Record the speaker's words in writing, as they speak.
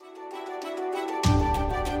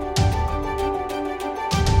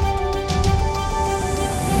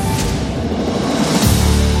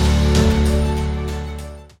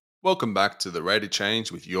Welcome back to the Rate of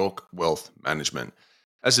Change with York Wealth Management.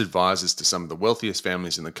 As advisors to some of the wealthiest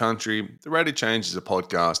families in the country, the Rate of Change is a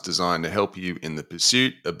podcast designed to help you in the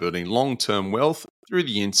pursuit of building long-term wealth through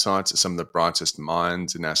the insights of some of the brightest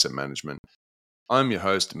minds in asset management. I'm your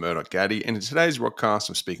host, Murdoch Gaddy, and in today's broadcast,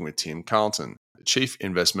 I'm speaking with Tim Carleton, the Chief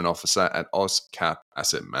Investment Officer at AusCap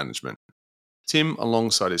Asset Management. Tim,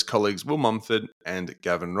 alongside his colleagues Will Mumford and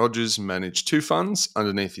Gavin Rogers, manage two funds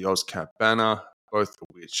underneath the AusCap banner, both of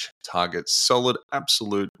which target solid,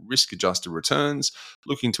 absolute risk-adjusted returns,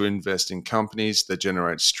 looking to invest in companies that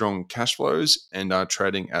generate strong cash flows and are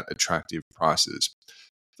trading at attractive prices.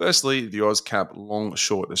 Firstly, the AusCap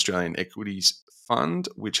Long-Short Australian Equities Fund,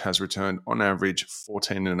 which has returned on average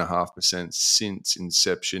 14.5% since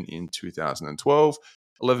inception in 2012,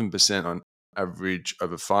 11% on average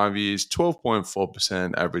over 5 years,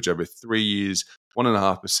 12.4% average over 3 years,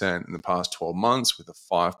 1.5% in the past 12 months, with a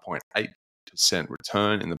 5.8%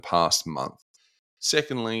 return in the past month.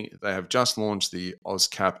 Secondly, they have just launched the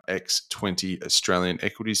AusCap X20 Australian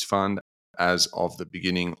Equities Fund as of the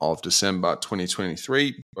beginning of December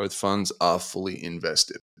 2023. Both funds are fully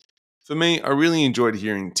invested. For me, I really enjoyed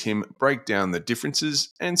hearing Tim break down the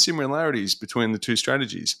differences and similarities between the two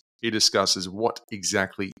strategies. He discusses what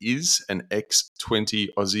exactly is an X20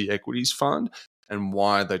 Aussie Equities Fund and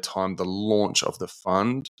why they timed the launch of the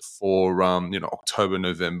fund for October,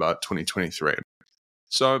 November 2023.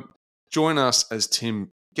 So join us as Tim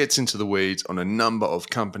gets into the weeds on a number of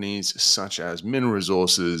companies such as Mineral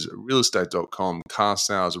Resources, realestate.com, car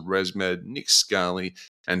sales, ResMed, Nick Scali,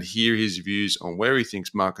 and hear his views on where he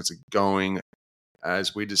thinks markets are going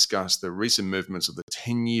as we discuss the recent movements of the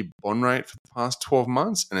 10-year bond rate for the past 12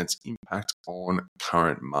 months and its impact on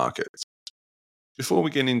current markets. Before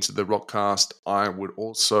we get into the Rockcast, I would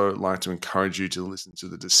also like to encourage you to listen to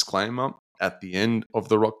the disclaimer at the end of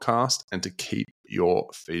the Rockcast and to keep your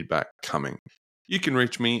feedback coming. You can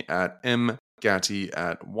reach me at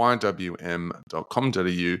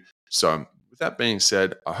mgatty@ywm.com.au. So with that being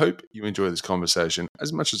said, I hope you enjoy this conversation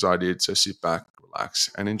as much as I did, so sit back,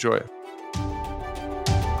 relax, and enjoy it.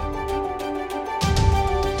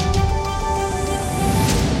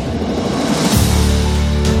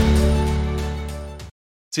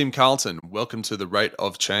 Tim Carleton, welcome to the Rate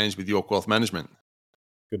of Change with York Wealth Management.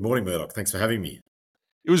 Good morning, Murdoch. Thanks for having me.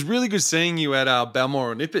 It was really good seeing you at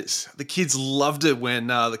Balmoral Nippers. The kids loved it when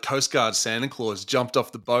the Coast Guard Santa Claus jumped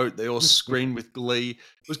off the boat. They all screamed with glee. It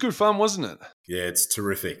was good fun, wasn't it? Yeah, it's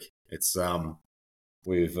terrific. It's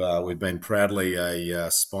we've been proudly a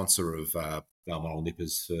sponsor of Balmoral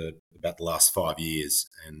Nippers for about the last 5 years,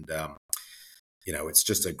 and it's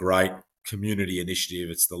just a great community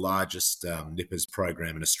initiative. It's the largest Nippers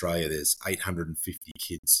program in Australia. There's 850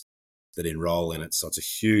 kids that enrol in it, so it's a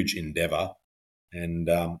huge endeavour. And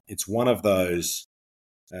it's one of those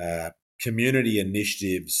community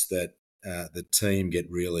initiatives that the team get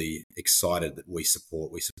really excited that we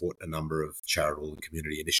support. We support a number of charitable and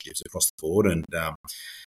community initiatives across the board, and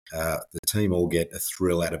the team all get a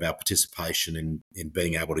thrill out of our participation in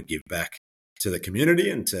being able to give back to the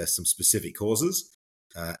community and to some specific causes.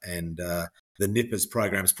 And the Nippers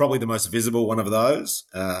program is probably the most visible one of those.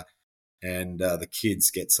 And the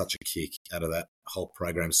kids get such a kick out of that whole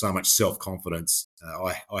program, so much self-confidence.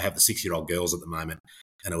 I have the 6-year-old girls at the moment,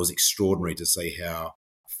 and it was extraordinary to see how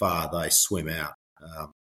far they swim out. A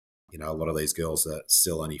lot of these girls are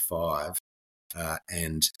still only 5,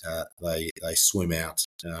 and they swim out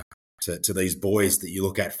to these boys that you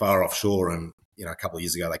look at far offshore, and a couple of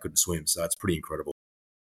years ago they couldn't swim, so it's pretty incredible.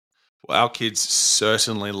 Well, our kids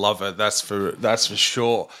certainly love it. That's for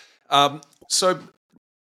sure. So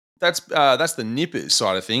that's the Nippers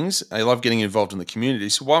side of things. I love getting involved in the community.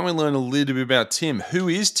 So why don't we learn a little bit about Tim? Who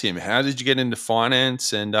is Tim? How did you get into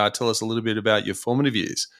finance? And tell us a little bit about your formative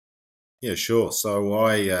years. Yeah, sure. So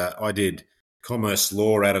I did commerce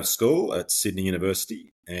law out of school at Sydney University,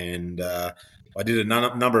 and I did a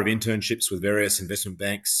number of internships with various investment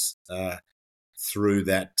banks through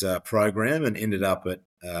that program, and ended up at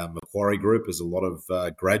Macquarie Group, as a lot of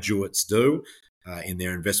graduates do, in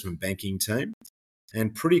their investment banking team.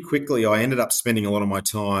 And pretty quickly, I ended up spending a lot of my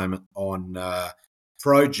time on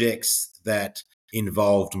projects that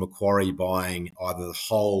involved Macquarie buying either the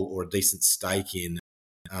whole or a decent stake in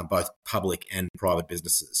both public and private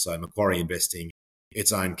businesses. So Macquarie investing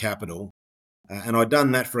its own capital. And I'd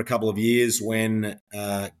done that for a couple of years when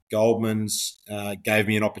Goldman's gave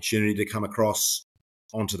me an opportunity to come across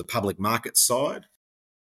onto the public market side.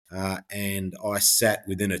 And I sat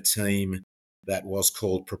within a team that was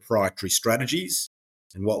called Proprietary Strategies.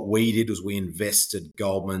 And what we did was we invested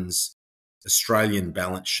Goldman's Australian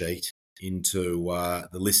balance sheet into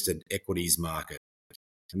the listed equities market.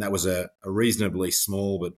 And that was a reasonably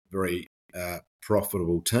small but very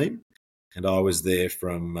profitable team. And I was there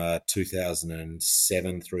from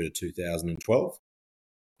 2007 through to 2012.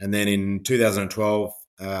 And then in 2012,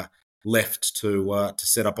 left to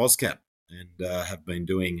set up OzCap, and have been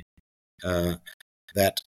doing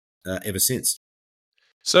that ever since.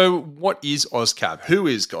 So, what is OzCap? Who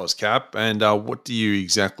is OzCap, and what do you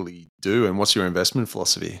exactly do, and what's your investment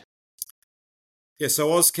philosophy? Yeah, so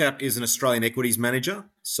OzCap is an Australian equities manager.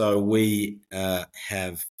 So we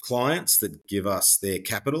have clients that give us their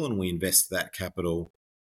capital, and we invest that capital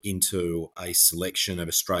into a selection of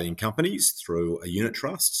Australian companies through a unit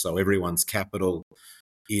trust. So everyone's capital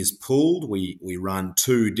is pooled. We run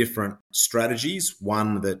two different strategies.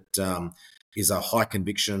 One that is a high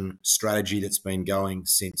conviction strategy that's been going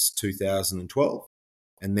since 2012.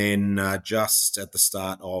 And then just at the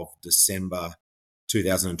start of December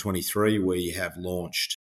 2023, we have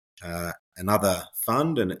launched another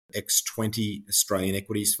fund, an X20 Australian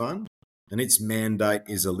Equities Fund, and its mandate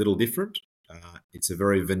is a little different. It's a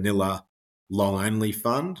very vanilla long-only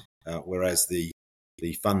fund, whereas the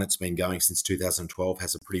fund that's been going since 2012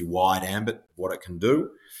 has a pretty wide ambit of what it can do,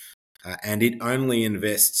 and it only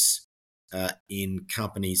invests in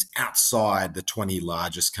companies outside the 20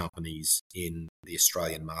 largest companies in the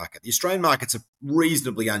Australian market. The Australian market's a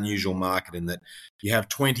reasonably unusual market in that you have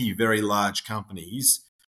 20 very large companies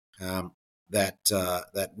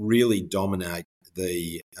that really dominate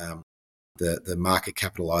the market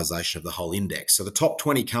capitalisation of the whole index. So the top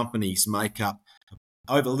 20 companies make up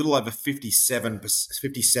a little over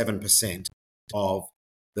 57% of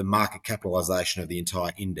the market capitalisation of the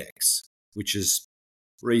entire index, which is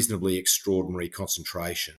reasonably extraordinary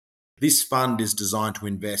concentration. This fund is designed to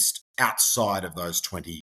invest outside of those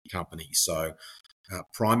 20 companies, so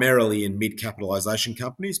primarily in mid-capitalisation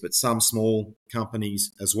companies, but some small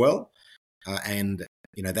companies as well. And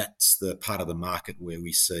that's the part of the market where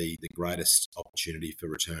we see the greatest opportunity for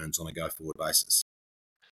returns on a go-forward basis.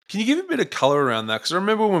 Can you give a bit of color around that? Because I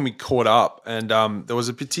remember when we caught up, and there was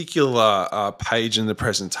a particular page in the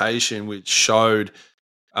presentation which showed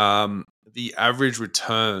the average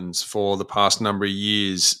returns for the past number of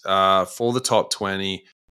years for the top 20,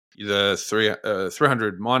 the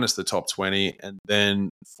 300 minus the top 20, and then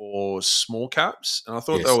for small caps. And I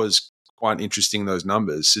thought that was quite interesting, those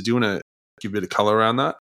numbers. So do you want to give a bit of color around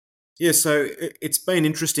that? Yeah, so it's been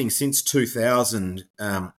interesting since 2000.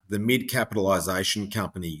 The mid-capitalisation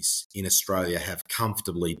companies in Australia have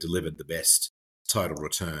comfortably delivered the best total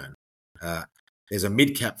return. There's a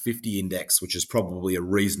mid-cap 50 index, which is probably a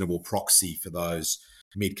reasonable proxy for those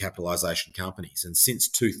mid-capitalisation companies. And since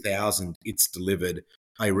 2000, it's delivered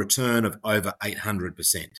a return of over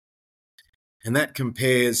 800%. And that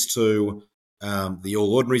compares to the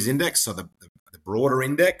All Ordinaries Index, so the broader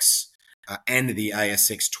index, and the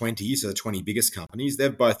ASX 20, so the 20 biggest companies.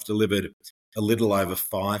 They've both delivered a little over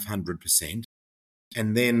 500%.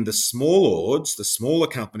 And then the small ords, the smaller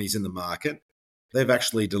companies in the market, they've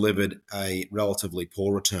actually delivered a relatively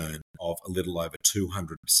poor return of a little over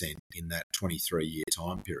 200% in that 23-year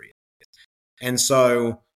time period. And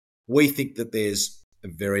so we think that there's a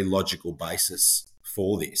very logical basis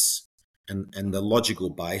for this. And the logical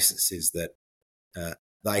basis is that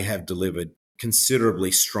they have delivered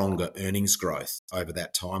considerably stronger earnings growth over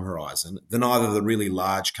that time horizon than either the really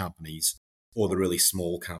large companies or the really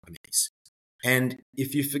small companies. And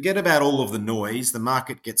if you forget about all of the noise, the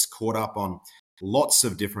market gets caught up on lots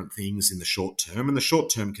of different things in the short term. And the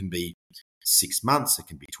short term can be 6 months, it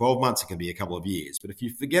can be 12 months, it can be a couple of years. But if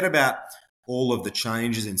you forget about all of the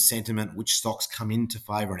changes in sentiment, which stocks come into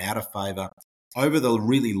favour and out of favour, over the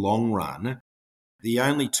really long run, the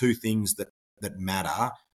only two things that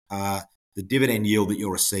matter are the dividend yield that you're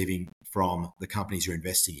receiving from the companies you're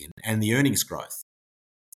investing in and the earnings growth.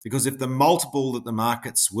 Because if the multiple that the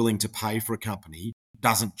market's willing to pay for a company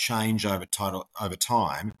doesn't change over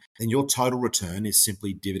time, then your total return is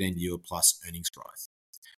simply dividend yield plus earnings growth.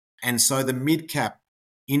 And so the mid-cap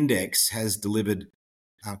index has delivered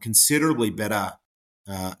considerably better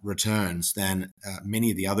returns than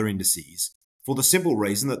many of the other indices for the simple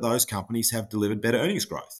reason that those companies have delivered better earnings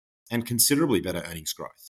growth and considerably better earnings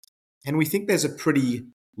growth. And we think there's a pretty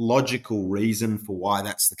logical reason for why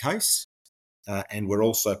that's the case. And we're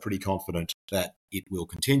also pretty confident that it will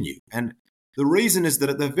continue. And the reason is that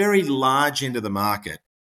at the very large end of the market,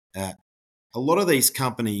 a lot of these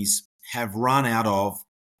companies have run out of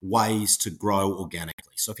ways to grow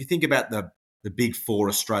organically. So if you think about the big four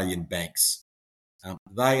Australian banks,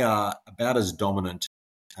 they are about as dominant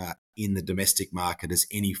in the domestic market as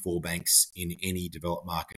any four banks in any developed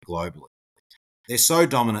market globally. They're so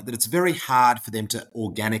dominant that it's very hard for them to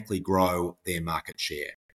organically grow their market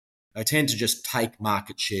share. They tend to just take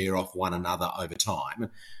market share off one another over time.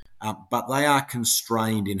 But they are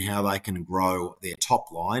constrained in how they can grow their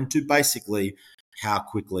top line to basically how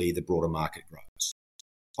quickly the broader market grows.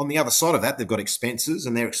 On the other side of that, they've got expenses,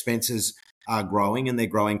 and their expenses are growing, and they're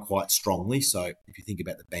growing quite strongly. So if you think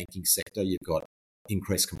about the banking sector, you've got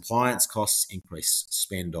increased compliance costs, increased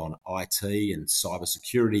spend on IT and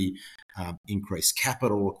cybersecurity, increased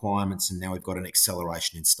capital requirements, and now we've got an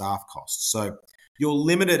acceleration in staff costs. So you're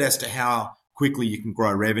limited as to how quickly you can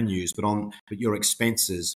grow revenues, but your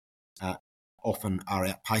expenses often are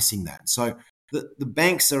outpacing that. So the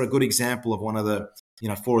banks are a good example of one of the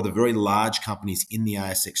four of the very large companies in the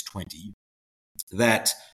ASX 20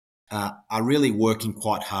 that are really working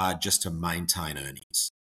quite hard just to maintain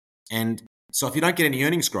earnings. And so if you don't get any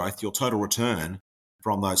earnings growth, your total return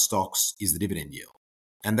from those stocks is the dividend yield.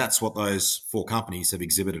 And that's what those four companies have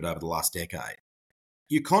exhibited over the last decade.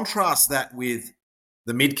 You contrast that with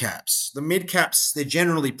the mid-caps. The mid-caps, they're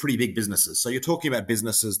generally pretty big businesses. So you're talking about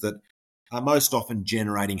businesses that are most often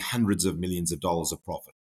generating hundreds of millions of dollars of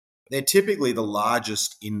profit. They're typically the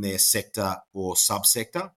largest in their sector or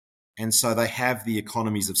subsector. And so they have the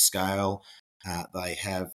economies of scale. They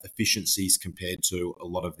have efficiencies compared to a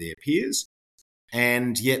lot of their peers.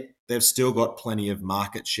 And yet they've still got plenty of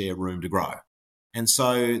market share room to grow. And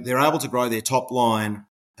so they're able to grow their top line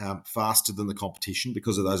faster than the competition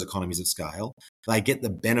because of those economies of scale. They get the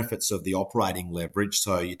benefits of the operating leverage.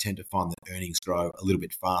 So you tend to find that earnings grow a little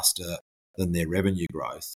bit faster than their revenue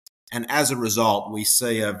growth. And as a result, we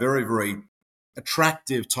see a very, very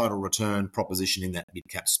attractive total return proposition in that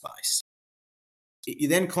mid-cap space. You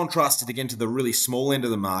then contrast it again to the really small end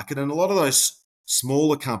of the market, and a lot of those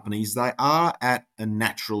smaller companies, they are at a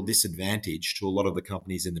natural disadvantage to a lot of the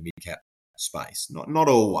companies in the mid-cap space. Not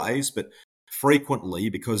always, but frequently,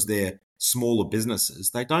 because they're smaller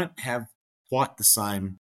businesses, they don't have quite the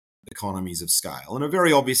same economies of scale. And a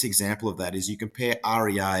very obvious example of that is you compare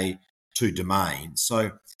REA to Domain.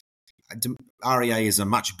 So REA is a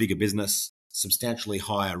much bigger business, substantially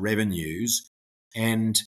higher revenues,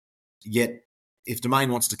 and yet if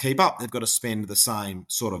Domain wants to keep up, they've got to spend the same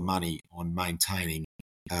sort of money on maintaining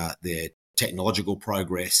their technological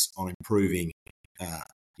progress, on improving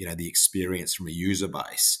the experience from a user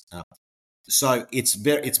base. So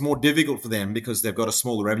it's more difficult for them because they've got a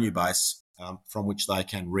smaller revenue base from which they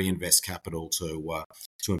can reinvest capital to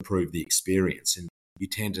improve the experience. And you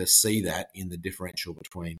tend to see that in the differential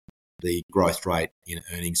between the growth rate in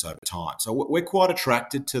earnings over time. So we're quite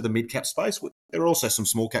attracted to the mid-cap space. There are also some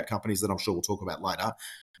small-cap companies that I'm sure we'll talk about later.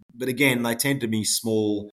 But again, they tend to be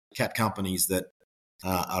small-cap companies that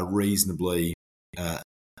are reasonably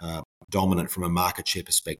dominant from a market share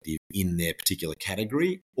perspective in their particular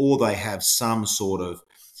category, or they have some sort of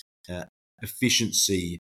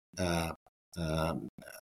efficiency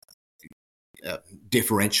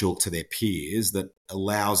differential to their peers that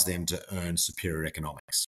allows them to earn superior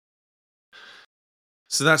economics.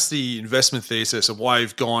 So that's the investment thesis of why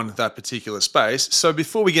you've gone that particular space. So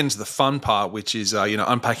before we get into the fun part, which is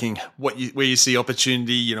unpacking where you see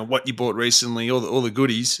opportunity, what you bought recently, all the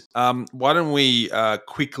goodies. Why don't we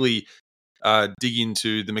quickly dig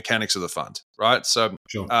into the mechanics of the fund, right? So,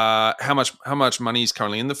 sure. How much money is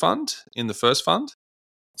currently in the fund, in the first fund?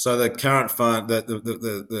 So the current fund,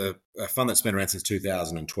 the fund that's been around since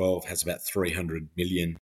 2012, has about 300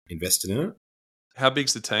 million invested in it. How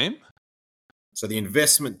big's the team? So the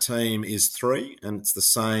investment team is 3, and it's the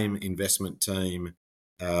same investment team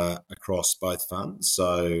across both funds.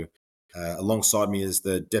 So alongside me is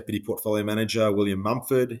the Deputy Portfolio Manager, William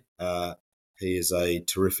Mumford. He is a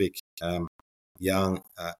terrific young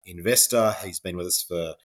investor. He's been with us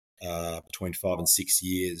for between 5 and 6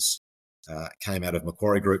 years. Came out of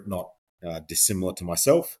Macquarie Group, not dissimilar to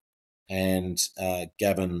myself. And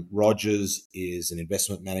Gavin Rogers is an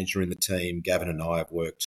investment manager in the team. Gavin and I have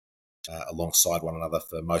worked alongside one another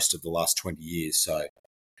for most of the last 20 years. So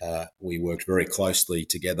we worked very closely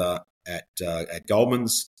together at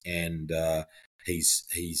Goldman's, and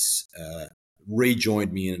he's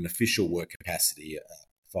rejoined me in an official work capacity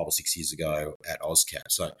 5 or 6 years ago at AusCap.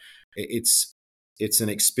 So it's an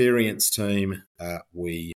experienced team.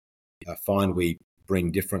 We find we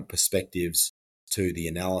bring different perspectives to the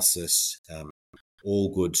analysis.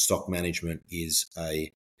 All good stock management is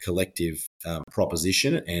a collective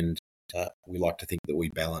proposition, and we like to think that we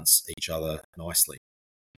balance each other nicely.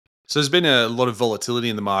 So there's been a lot of volatility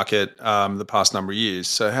in the market the past number of years.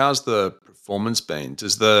 So how's the performance been?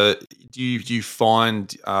 Do you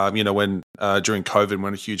find when during COVID,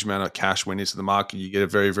 when a huge amount of cash went into the market, you get a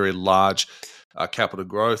very, very large capital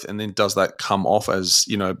growth, and then does that come off as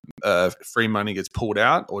free money gets pulled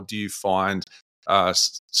out, or do you find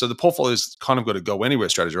So the portfolio's kind of got a go anywhere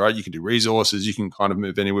strategy, right? You can do resources, you can kind of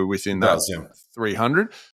move anywhere within It that does, yeah.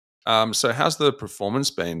 300. So how's the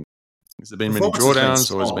performance been? Has there been many Performance has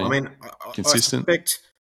been drawdowns or has it strong. I been mean, I consistent? suspect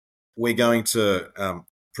we're going to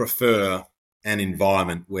prefer an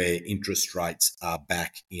environment where interest rates are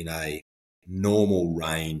back in a normal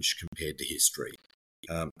range compared to history.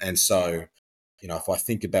 And so, if I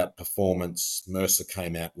think about performance, Mercer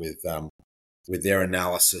came out with their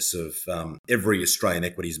analysis of every Australian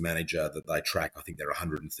equities manager that they track. I think there are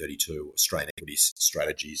 132 Australian equities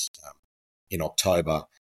strategies in October,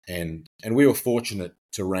 and we were fortunate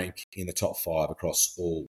to rank in the top 5 across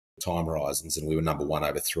all time horizons, and we were number 1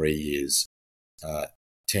 over 3 years,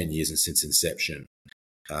 10 years and since inception,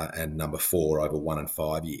 and number 4 over 1 and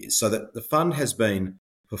 5 years. So that the fund has been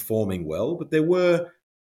performing well, but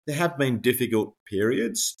there have been difficult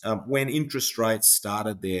periods when interest rates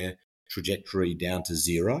started their trajectory down to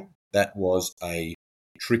zero. That was a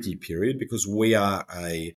tricky period because we are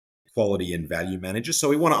a quality and value manager, so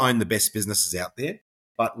we want to own the best businesses out there,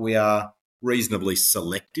 but we are reasonably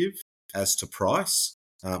selective as to price.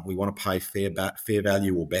 We want to pay fair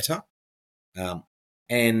value or better.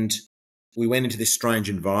 And we went into this strange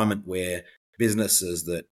environment where businesses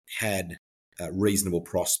that had reasonable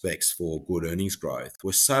prospects for good earnings growth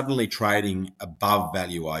were suddenly trading above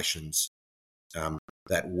valuations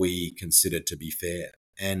that we considered to be fair.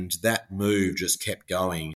 And that move just kept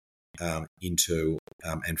going into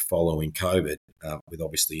and following COVID, with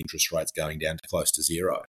obviously interest rates going down to close to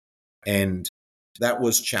zero. And that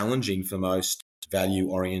was challenging for most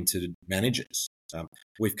value-oriented managers.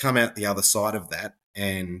 We've come out the other side of that,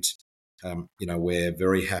 and we're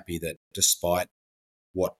very happy that despite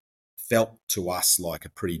what felt to us like a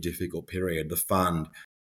pretty difficult period, the fund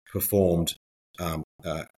performed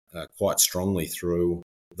quite strongly through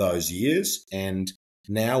those years. And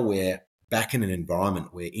now we're back in an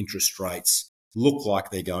environment where interest rates look like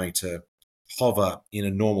they're going to hover in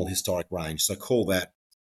a normal historic range. So call that,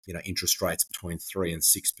 interest rates between 3 and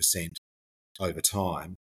 6% over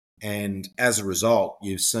time. And as a result,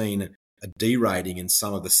 you've seen a derating in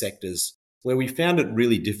some of the sectors where we found it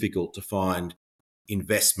really difficult to find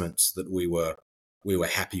investments that we were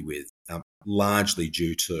happy with, largely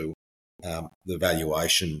due to the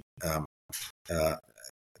valuation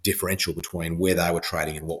differential between where they were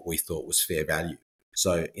trading and what we thought was fair value.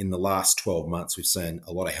 So in the last 12 months, we've seen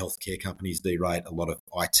a lot of healthcare companies derate, a lot of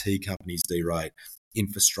IT companies derate,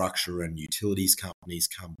 infrastructure and utilities companies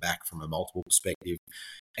come back from a multiple perspective.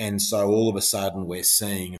 And so all of a sudden, we're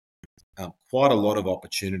seeing quite a lot of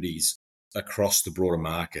opportunities across the broader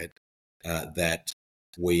market that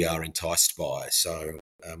we are enticed by. So,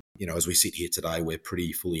 as we sit here today, we're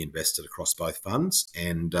pretty fully invested across both funds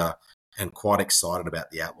and quite excited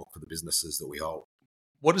about the outlook for the businesses that we hold.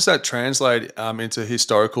 What does that translate into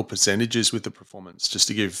historical percentages with the performance? Just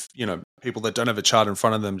to give people that don't have a chart in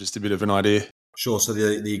front of them just a bit of an idea. Sure. So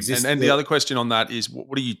the existing and the other question on that is,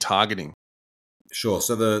 what are you targeting? Sure.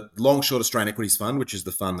 So the Long Short Australian Equities Fund, which is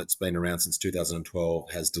the fund that's been around since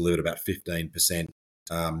 2012, has delivered about 15%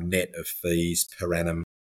 net of fees per annum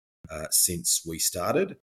since we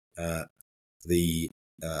started. The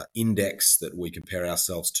index that we compare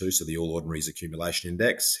ourselves to, so the All Ordinaries Accumulation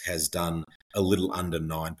Index, has done a little under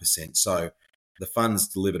 9%. So the fund's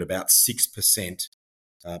delivered about 6%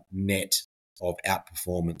 net of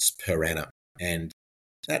outperformance per annum. And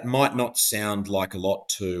that might not sound like a lot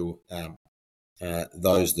to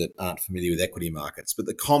those that aren't familiar with equity markets, but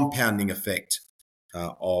the compounding effect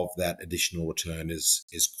of that additional return is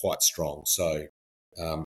quite strong. So,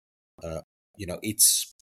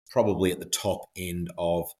 it's probably at the top end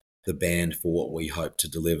of the band for what we hope to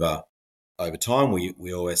deliver over time.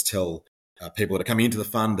 We always tell people that are coming into the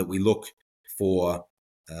fund that we look for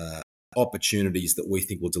opportunities that we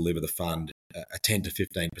think will deliver the fund a 10 to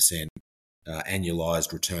 15%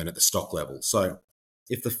 annualized return at the stock level. So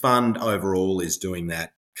if the fund overall is doing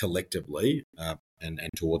that collectively and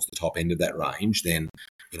towards the top end of that range, then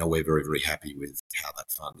we're very, very happy with how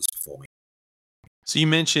that fund is performing. So you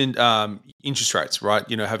mentioned interest rates, right?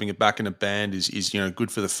 Having it back in a band is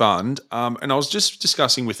good for the fund. And I was just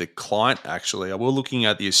discussing with a client, actually. We're looking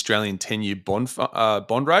at the Australian 10-year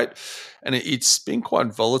bond rate, and it's been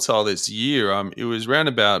quite volatile this year. It was around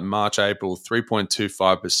about March, April,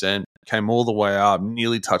 3.25%, came all the way up,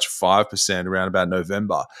 nearly touched 5% around about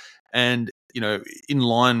November. And in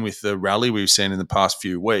line with the rally we've seen in the past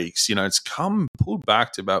few weeks, it's pulled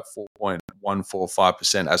back to about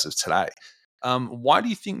 4.145% as of today. Why do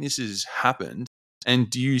you think this has happened? And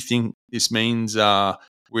do you think this means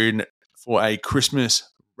we're in for a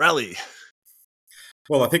Christmas rally?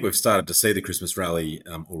 Well, I think we've started to see the Christmas rally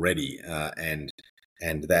already, and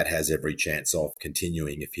that has every chance of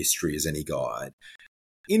continuing if history is any guide.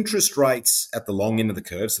 Interest rates at the long end of the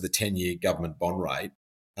curve, so the 10-year government bond rate,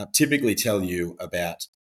 typically tell you about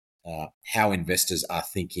how investors are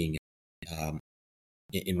thinking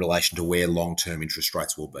in relation to where long-term interest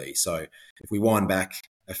rates will be. So if we wind back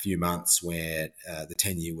a few months where the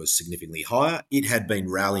 10-year was significantly higher, it had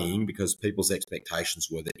been rallying because people's expectations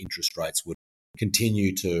were that interest rates would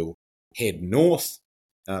continue to head north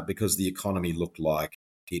because the economy looked like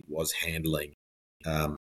it was handling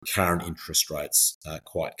current interest rates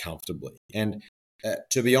quite comfortably. And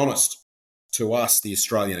to be honest, to us, the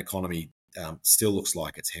Australian economy still looks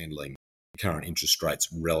like it's handling current interest rates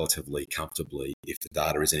relatively comfortably if the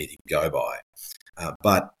data is anything to go by.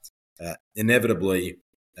 But inevitably,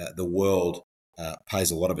 the world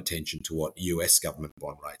pays a lot of attention to what US government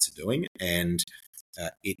bond rates are doing, and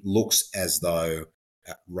it looks as though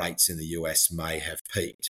rates in the US may have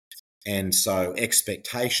peaked. And so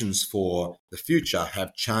expectations for the future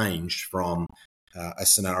have changed from a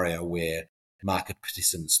scenario where market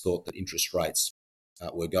participants thought that interest rates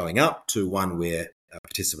were going up to one where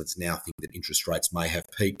participants now think that interest rates may have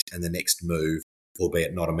peaked and the next move,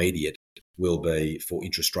 albeit not immediate, will be for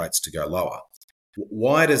interest rates to go lower.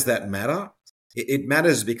 Why does that matter? It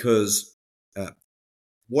matters because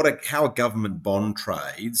how a government bond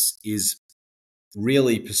trades is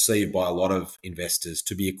really perceived by a lot of investors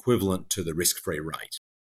to be equivalent to the risk-free rate.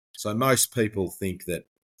 So most people think that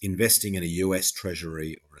investing in a US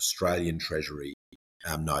Treasury or Australian Treasury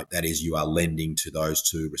note, that is, you are lending to those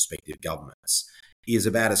two respective governments, is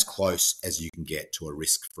about as close as you can get to a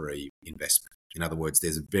risk-free investment. In other words,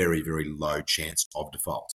 there's a very, very low chance of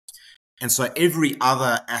default. And so every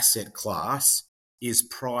other asset class is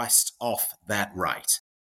priced off that rate.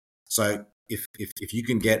 So if you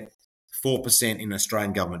can get 4% in an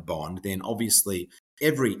Australian government bond, then obviously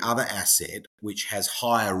every other asset which has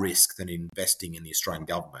higher risk than investing in the Australian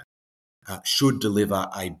government should deliver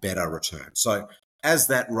a better return. So as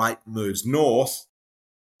that rate moves north,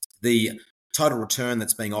 the total return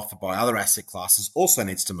that's being offered by other asset classes also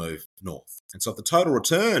needs to move north. And so if the total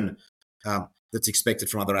return that's expected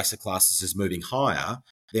from other asset classes is moving higher,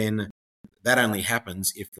 then that only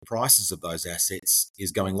happens if the prices of those assets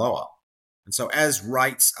is going lower. And so as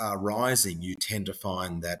rates are rising, you tend to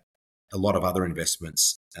find that a lot of other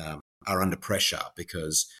investments are under pressure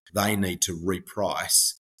because they need to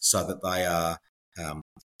reprice so that they are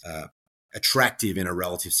attractive in a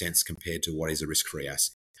relative sense compared to what is a risk-free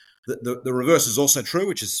asset. The reverse is also true,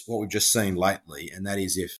 which is what we've just seen lately, and that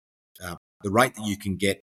is if the rate that you can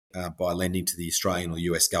get by lending to the Australian or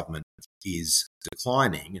US government is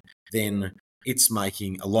declining, then it's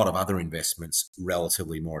making a lot of other investments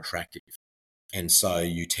relatively more attractive. And so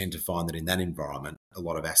you tend to find that in that environment, a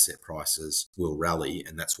lot of asset prices will rally,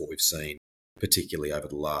 and that's what we've seen, particularly over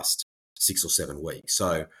the last 6 or 7 weeks.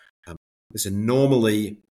 So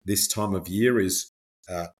normally this time of year is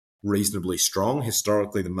reasonably strong.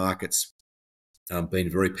 Historically, the market's been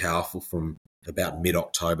very powerful from about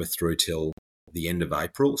mid-October through till the end of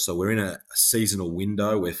April. So we're in a seasonal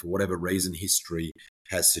window where, for whatever reason, history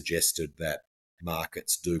has suggested that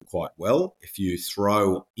markets do quite well. If you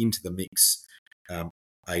throw into the mix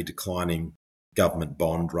a declining government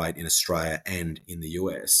bond rate in Australia and in the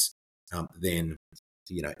US, then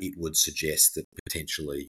it would suggest that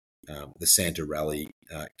potentially the Santa rally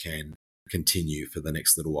can continue for the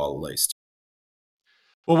next little while at least.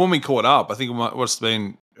 Well, when we caught up, I think it must have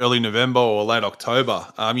been early November or late October.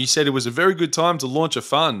 You said it was a very good time to launch a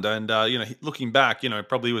fund, and looking back,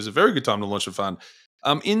 probably was a very good time to launch a fund.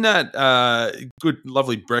 In that good,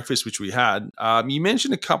 lovely breakfast which we had, you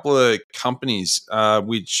mentioned a couple of companies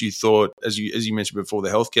which you thought, as you mentioned before, the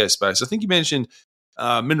healthcare space. I think you mentioned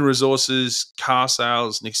Mineral Resources, Car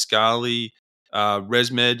Sales, Nick Scali,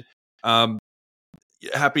 ResMed.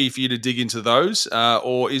 Happy for you to dig into those,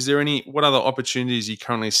 or is there what other opportunities you're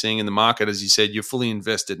currently seeing in the market? As you said, you're fully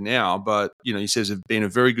invested now, but you said it's been a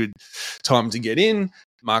very good time to get in.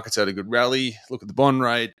 Market's had a good rally. Look at the bond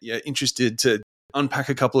rate. Yeah, interested to unpack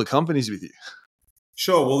a couple of companies with you.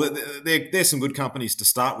 Sure. Well, there's some good companies to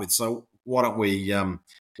start with. So why don't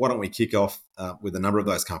we kick off with a number of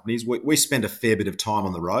those companies? We spend a fair bit of time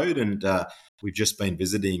on the road, and we've just been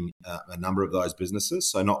visiting a number of those businesses.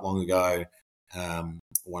 So not long ago,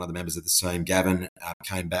 one of the members of the team, Gavin,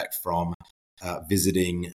 came back from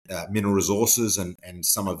visiting Mineral Resources and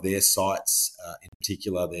some of their sites, in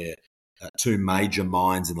particular their two major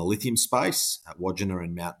mines in the lithium space, Wodgina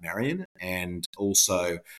and Mount Marion, and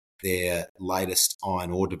also their latest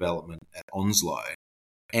iron ore development at Onslow.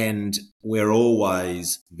 And we're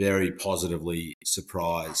always very positively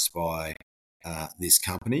surprised by this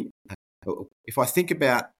company. If I think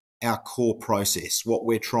about our core process, what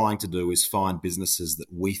we're trying to do is find businesses that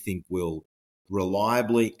we think will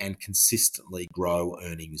reliably and consistently grow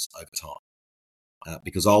earnings over time.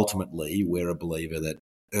 Because ultimately, we're a believer that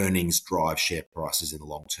earnings drive share prices in the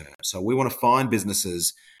long term. So we want to find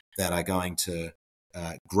businesses that are going to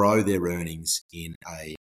grow their earnings in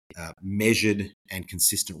a measured and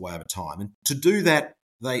consistent way over time. And to do that,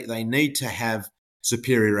 they need to have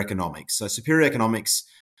superior economics. So superior economics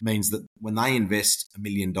means that when they invest $1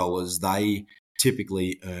 million, they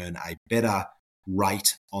typically earn a better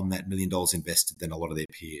rate on that $1 million invested than a lot of their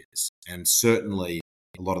peers. And certainly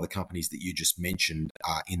a lot of the companies that you just mentioned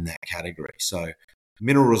are in that category. So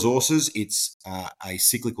Mineral Resources, it's a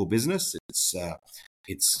cyclical business.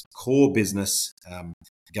 Its core business,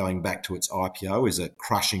 going back to its IPO, is a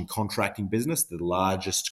crushing contracting business, the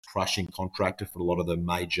largest crushing contractor for a lot of the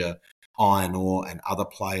major iron ore and other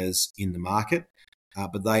players in the market.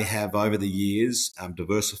 But they have, over the years,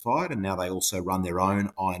 diversified, and now they also run their own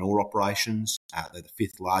iron ore operations. They're the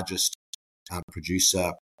fifth largest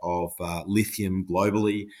producer of lithium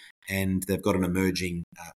globally, and they've got an emerging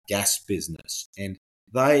gas business. And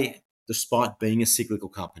they, despite being a cyclical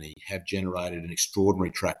company, have generated an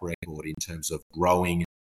extraordinary track record in terms of growing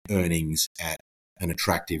earnings at an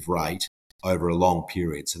attractive rate over a long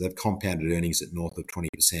period. So they've compounded earnings at north of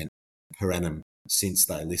 20% per annum since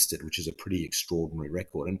they listed, which is a pretty extraordinary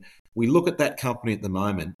record. And we look at that company at the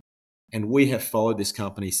moment, and we have followed this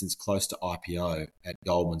company since close to IPO at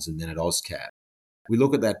Goldman's and then at Auscap. We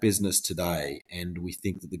look at that business today, and we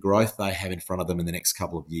think that the growth they have in front of them in the next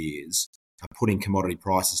couple of years, putting commodity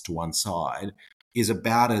prices to one side, is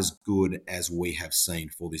about as good as we have seen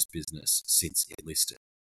for this business since it listed.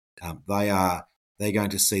 They're going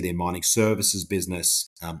to see their mining services business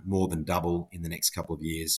more than double in the next couple of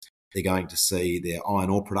years. They're going to see their iron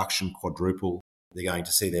ore production quadruple. They're going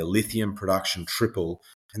to see their lithium production triple.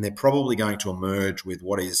 And they're probably going to emerge with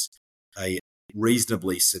what is a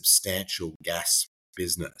reasonably substantial gas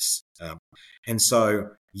business. And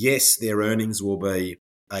so, yes, their earnings will be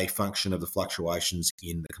a function of the fluctuations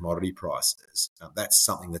in the commodity prices. That's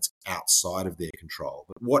something that's outside of their control.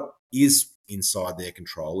 But what is inside their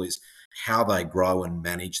control is how they grow and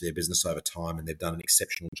manage their business over time, and they've done an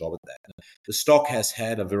exceptional job at that. The stock has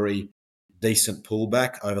had a very decent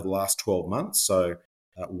pullback over the last 12 months, so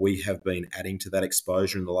we have been adding to that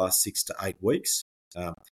exposure in the last 6 to 8 weeks.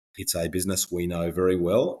 It's a business we know very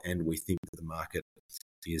well, and we think that the market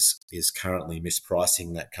is currently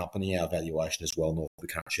mispricing that company. Our valuation is well north of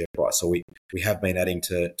the current share price. So we have been adding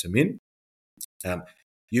to MIN.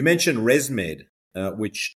 You mentioned ResMed,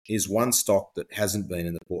 which is one stock that hasn't been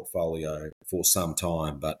in the portfolio for some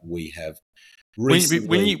time, but we have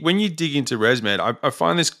recently... When you dig into ResMed, I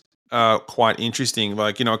find this quite interesting.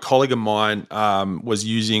 Like, a colleague of mine was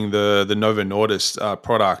using the Novo Nordisk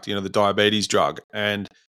product, the diabetes drug, and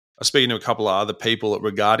I was speaking to a couple of other people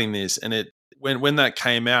regarding this, and when that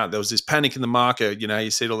came out, there was this panic in the market.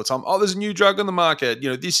 You see it all the time. Oh, there's a new drug on the market.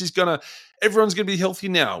 Everyone's going to be healthy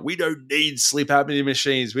now. We don't need sleep apnea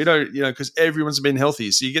machines. We don't, because everyone's been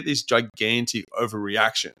healthy. So you get these gigantic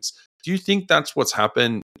overreactions. Do you think that's what's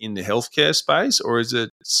happened in the healthcare space, or is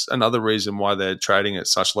it another reason why they're trading at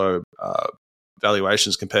such low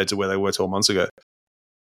valuations compared to where they were 12 months ago?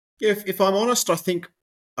 Yeah, if I'm honest, I think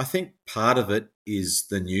part of it is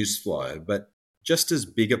the news flow, but just as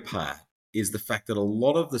big a part is the fact that a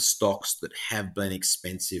lot of the stocks that have been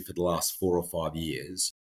expensive for the last 4 or 5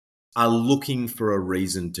 years are looking for a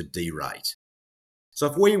reason to derate. So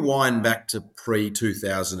if we wind back to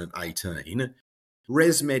pre-2018,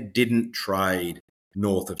 ResMed didn't trade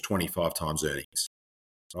north of 25 times earnings,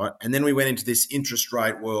 right? And then we went into this interest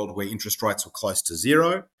rate world where interest rates were close to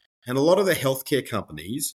zero, and a lot of the healthcare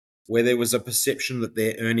companies, where there was a perception that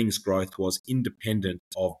their earnings growth was independent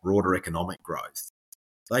of broader economic growth,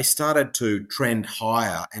 they started to trend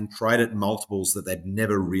higher and trade at multiples that they'd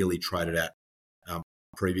never really traded at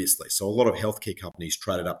previously. So a lot of healthcare companies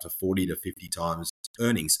traded up to 40 to 50 times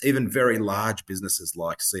earnings, even very large businesses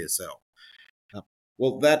like CSL.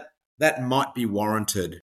 Well, that might be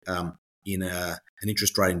warranted in an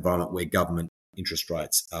interest rate environment where government interest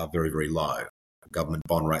rates are very, very low. Government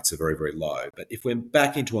bond rates are very, very low. But if we're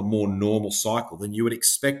back into a more normal cycle, then you would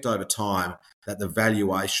expect over time that the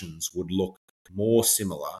valuations would look more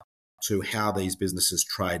similar to how these businesses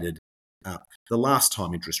traded the last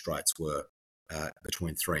time interest rates were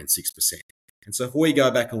between 3 and 6%. And so if we go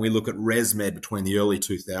back and we look at ResMed between the early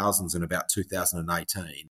 2000s and about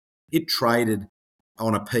 2018, it traded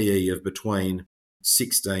on a PE of between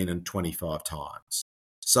 16 and 25 times.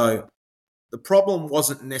 So the problem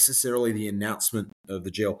wasn't necessarily the announcement of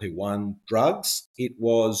the GLP-1 drugs. It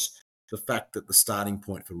was the fact that the starting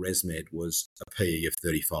point for ResMed was a PE of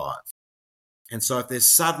 35. And so if there's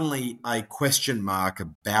suddenly a question mark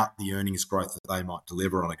about the earnings growth that they might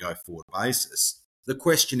deliver on a go-forward basis, the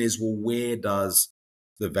question is, well, where does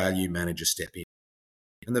the value manager step in?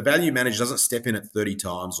 And the value manager doesn't step in at 30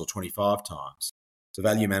 times or 25 times. The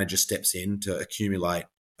value manager steps in to accumulate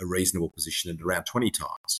a reasonable position at around 20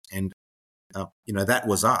 times. And, that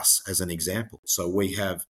was us as an example. So we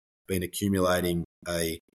have been accumulating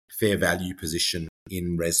a fair value position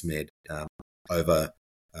in ResMed over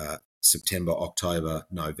September, October,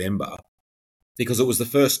 November, because it was the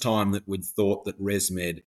first time that we'd thought that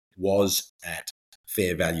ResMed was at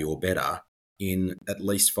fair value or better in at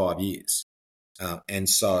least 5 years. And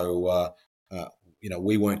so,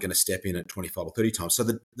 we weren't going to step in at 25 or 30 times. So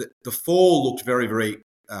the fall looked very, very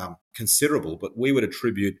considerable, but we would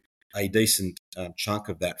attribute a decent chunk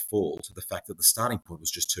of that fall to the fact that the starting point was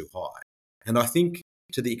just too high. And I think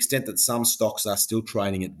to the extent that some stocks are still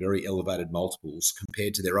trading at very elevated multiples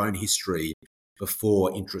compared to their own history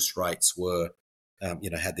before interest rates were,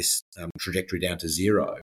 had this trajectory down to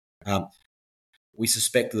zero, we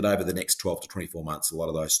suspect that over the next 12 to 24 months, a lot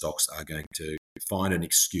of those stocks are going to find an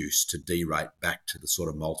excuse to derate back to the sort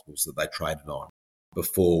of multiples that they traded on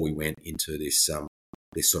before we went into this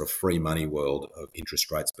sort of free money world of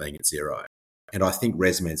interest rates being at zero. And I think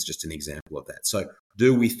ResMed's just an example of that. So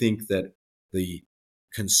do we think that the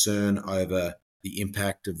concern over the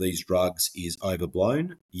impact of these drugs is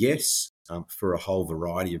overblown? Yes, for a whole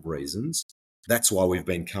variety of reasons. That's why we've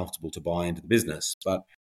been comfortable to buy into the business. But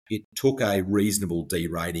it took a reasonable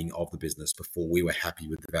derating of the business before we were happy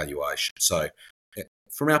with the valuation. So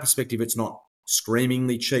from our perspective, it's not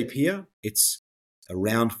screamingly cheap here. It's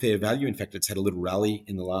around fair value. In fact, it's had a little rally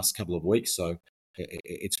in the last couple of weeks. So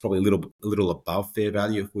it's probably a little above fair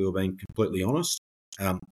value if we were being completely honest.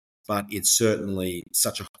 But it's certainly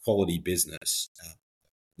such a quality business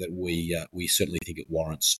that we certainly think it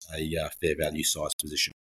warrants a fair value size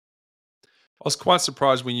position. I was quite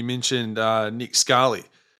surprised when you mentioned Nick Scali.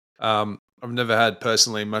 I've never had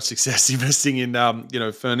personally much success investing in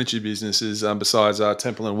furniture businesses besides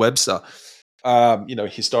Temple and Webster,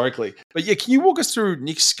 historically. But yeah, can you walk us through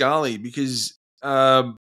Nick Scali? Because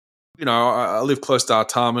I live close to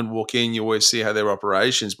Artarmon, walk in, you always see how their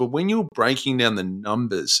operations. But when you're breaking down the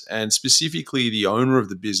numbers and specifically the owner of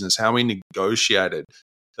the business, how he negotiated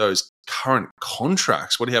those current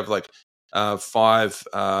contracts, what do you have, like 5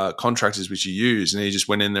 contractors which you use, and he just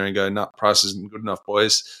went in there and go, "No, price isn't good enough,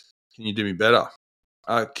 boys. Can you do me better?"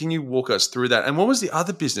 Can you walk us through that? And what was the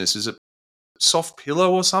other business? Is it Soft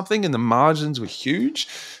Pillow or something? And the margins were huge.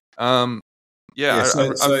 I've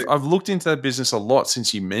looked into that business a lot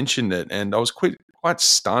since you mentioned it, and I was quite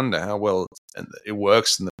stunned at how well it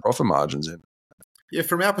works and the profit margins in. Yeah,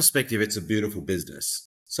 from our perspective, it's a beautiful business.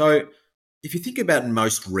 So if you think about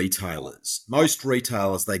most retailers,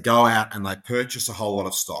 they go out and they purchase a whole lot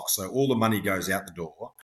of stock. So all the money goes out the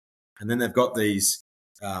door, and then they've got these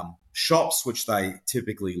shops which they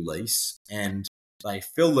typically lease, and they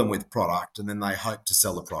fill them with product, and then they hope to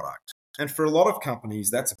sell the product. And for a lot of companies,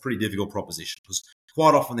 that's a pretty difficult proposition because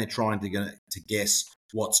quite often they're trying to guess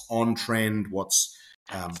what's on trend, what's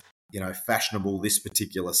fashionable this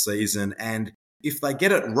particular season. And if they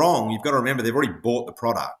get it wrong, you've got to remember they've already bought the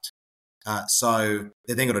product. So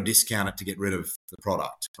they're then got to discount it to get rid of the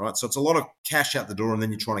product, right? So it's a lot of cash out the door, and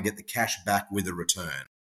then you're trying to get the cash back with a return.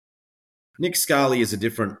 Nick Scali is a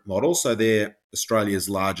different model. So they're Australia's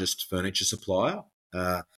largest furniture supplier.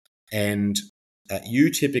 And you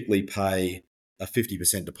typically pay a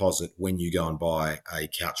 50% deposit when you go and buy a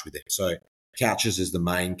couch with them. So couches is the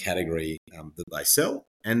main category that they sell,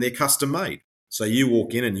 and they're custom made. So you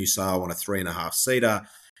walk in and you say, "I want a 3.5 seater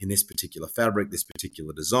in this particular fabric, this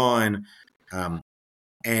particular design."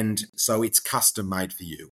 And so it's custom made for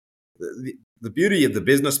you. The beauty of the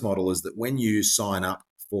business model is that when you sign up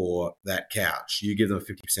for that couch, you give them a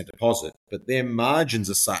 50% deposit, but their margins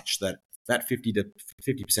are such that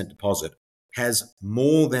 50% deposit has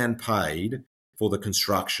more than paid for the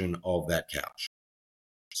construction of that couch.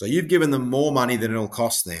 So you've given them more money than it'll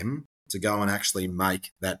cost them to go and actually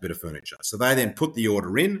make that bit of furniture. So they then put the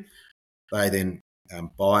order in, they then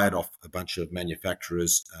buy it off a bunch of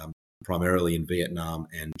manufacturers, primarily in Vietnam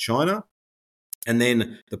and China, and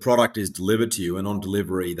then the product is delivered to you, and on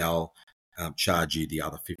delivery they'll charge you the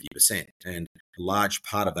other 50%. And a large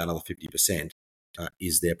part of that other 50%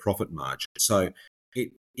 is their profit margin. So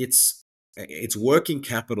its working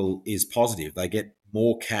capital is positive. They get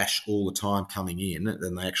more cash all the time coming in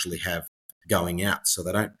than they actually have going out. So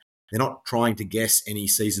they don't They're not trying to guess any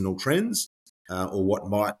seasonal trends or what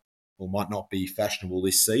might or might not be fashionable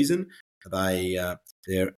this season. They're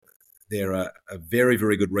a very,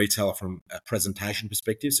 very good retailer from a presentation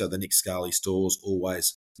perspective. So the Nick Scali stores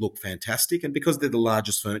always look fantastic. And because they're the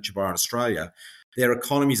largest furniture buyer in Australia, their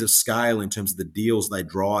economies of scale in terms of the deals they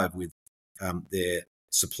drive with their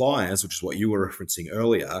suppliers, which is what you were referencing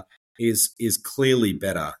earlier, is clearly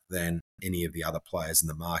better than any of the other players in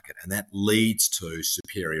the market. And that leads to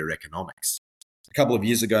superior economics. A couple of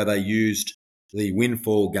years ago, they used the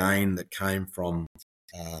windfall gain that came from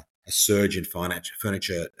a surge in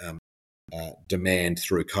furniture demand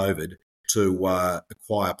through COVID to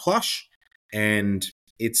acquire Plush. And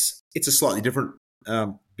it's a slightly different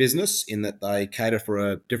business in that they cater for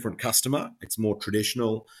a different customer. It's more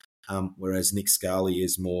traditional, whereas Nick Scali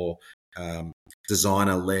is more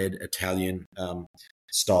designer-led Italian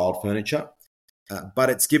styled furniture. But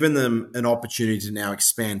it's given them an opportunity to now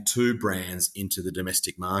expand two brands into the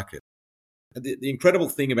domestic market. The incredible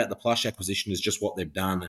thing about the Plush acquisition is just what they've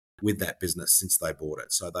done with that business since they bought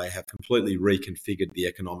it. So they have completely reconfigured the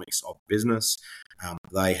economics of business.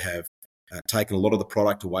 They have taken a lot of the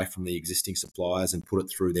product away from the existing suppliers and put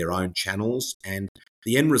it through their own channels. And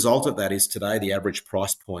the end result of that is today the average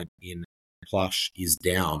price point in Plush is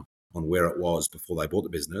down on where it was before they bought the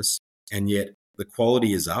business. And yet the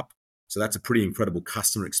quality is up. So that's a pretty incredible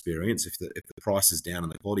customer experience if the price is down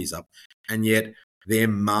and the quality is up. And yet their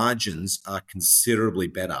margins are considerably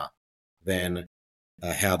better than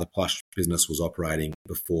how the Plush business was operating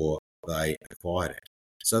before they acquired it.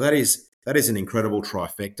 So that is an incredible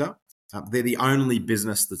trifecta. They're the only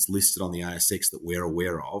business that's listed on the ASX that we're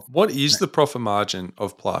aware of. What is the profit margin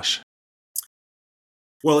of Plush?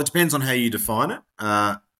 Well, it depends on how you define it.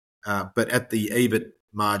 But at the EBIT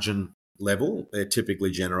margin level, they're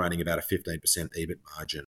typically generating about a 15% EBIT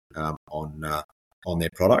margin on their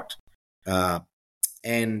product.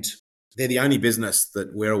 And they're the only business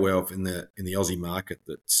that we're aware of in the Aussie market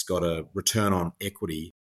that's got a return on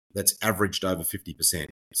equity that's averaged over 50%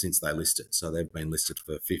 since they listed. So they've been listed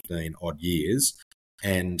for 15 odd years,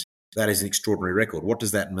 and that is an extraordinary record. What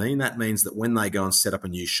does that mean? That means that when they go and set up a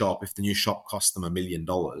new shop, if the new shop costs them $1 million,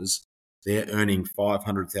 they're earning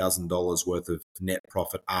 $500,000 worth of net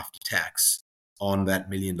profit after tax on that $1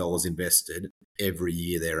 million invested every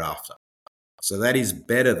year thereafter. So that is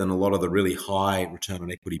better than a lot of the really high return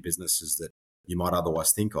on equity businesses that you might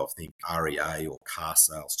otherwise think of. Think REA or Car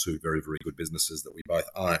Sales, two very, very good businesses that we both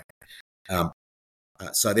own.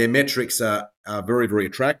 So their metrics are very, very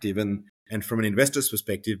attractive. And from an investor's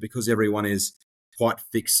perspective, because everyone is quite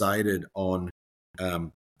fixated on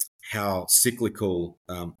how cyclical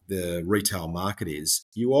the retail market is,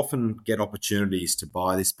 you often get opportunities to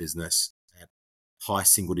buy this business at high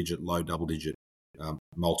single-digit, low double-digit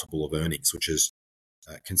multiple of earnings, which is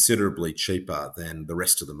considerably cheaper than the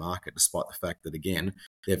rest of the market, despite the fact that, again,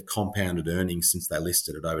 they've compounded earnings since they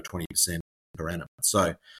listed at over 20% per annum.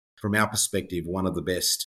 So from our perspective, one of the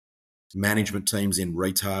best management teams in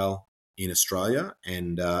retail in Australia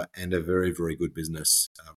and a very, very good business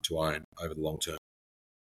to own over the long term.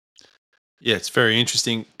 Yeah, it's very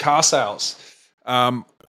interesting. Car Sales.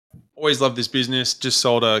 Always loved this business. Just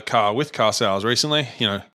sold a car with Car Sales recently.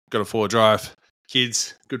 Got a 4-wheel drive.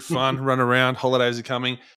 Kids, good fun, run around, holidays are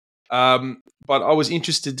coming. But I was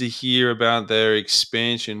interested to hear about their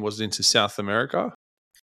expansion. Was it into South America?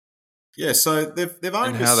 Yeah, so they've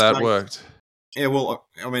owned and how that worked. Yeah, well,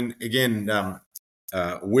 I mean, again,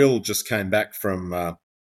 Will just came back from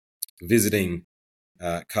visiting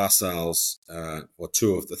car sales, or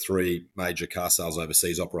two of the three major car sales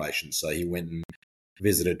overseas operations. So he went and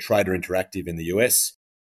visited Trader Interactive in the US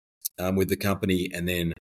with the company, and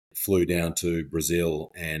then flew down to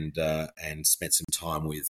Brazil and spent some time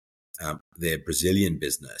with their Brazilian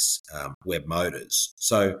business, Web Motors.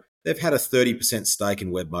 So they've had a 30% stake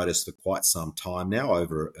in Web Motors for quite some time now,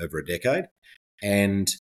 over a decade. And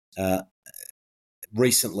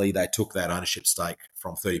recently they took that ownership stake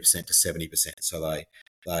from 30% to 70%. So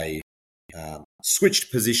they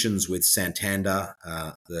switched positions with Santander,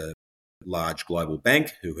 the large global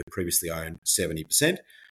bank who had previously owned 70%.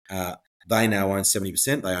 They now own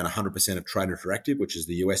 70%. They own 100% of Trader Interactive, which is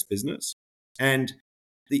the US business. And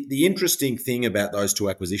the interesting thing about those two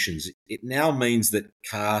acquisitions, it now means that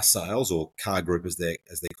Car Sales, or Car Group as they're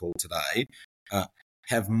called today,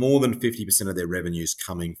 have more than 50% of their revenues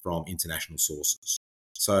coming from international sources.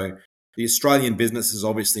 So the Australian business is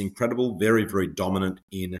obviously incredible, very, very dominant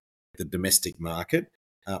in the domestic market,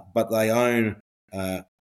 but they own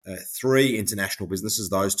 3 international businesses,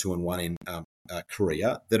 those 2 and 1 in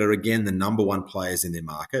Korea, that are again the number one players in their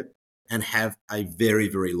market and have a very,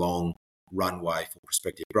 very long runway for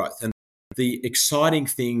prospective growth. And the exciting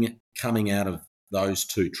thing coming out of those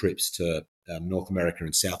two trips to North America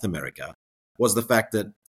and South America was the fact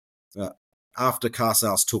that after car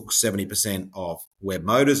sales took 70% of Web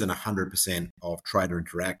Motors and 100% of Trader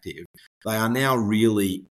Interactive, they are now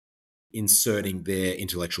really inserting their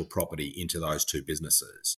intellectual property into those two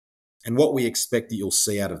businesses. And what we expect that you'll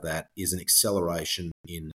see out of that is an acceleration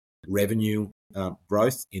in revenue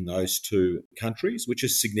growth in those two countries, which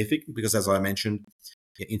is significant because, as I mentioned,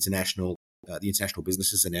 the international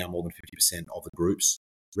businesses are now more than 50% of the group's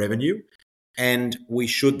revenue. And we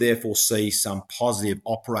should therefore see some positive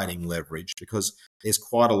operating leverage because there's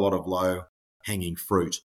quite a lot of low-hanging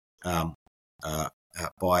fruit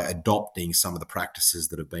by adopting some of the practices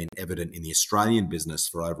that have been evident in the Australian business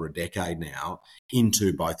for over a decade now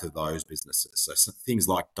into both of those businesses. So some things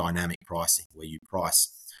like dynamic pricing, where you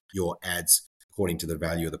price your ads according to the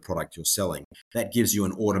value of the product you're selling. That gives you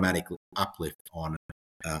an automatic uplift on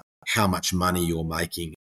how much money you're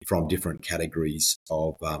making from different categories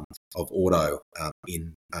of auto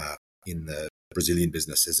in the Brazilian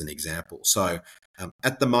business, as an example. So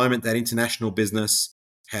at the moment, that international business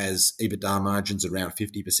has EBITDA margins around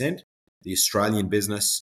 50%. The Australian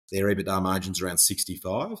business, their EBITDA margins around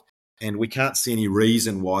 65%. And we can't see any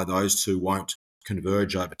reason why those two won't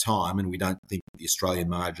converge over time. And we don't think the Australian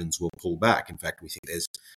margins will pull back. In fact, we think there's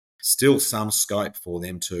still some scope for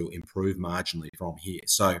them to improve marginally from here.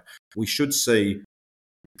 So we should see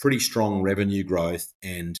pretty strong revenue growth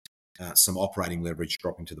and some operating leverage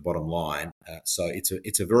dropping to the bottom line. So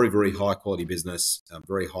it's a very, very high quality business,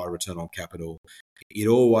 very high return on capital. It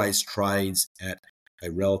always trades at a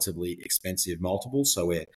relatively expensive multiple. So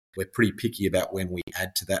we're pretty picky about when we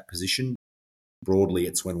add to that position. Broadly,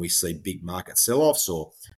 it's when we see big market sell-offs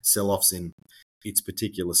or sell-offs in its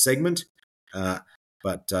particular segment.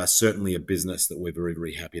 But certainly a business that we're very,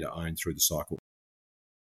 very happy to own through the cycle.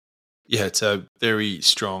 Yeah, it's a very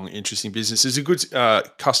strong, interesting business. It's a good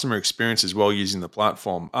customer experience as well using the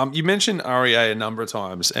platform. You mentioned REA a number of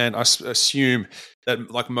times, and I assume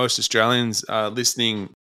that, like most Australians listening,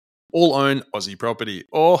 all own Aussie property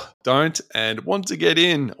or don't and want to get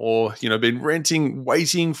in, or been renting,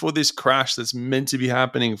 waiting for this crash that's meant to be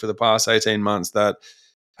happening for the past 18 months that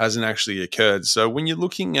hasn't actually occurred. So when you're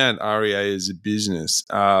looking at REA as a business,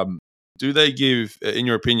 do they give, in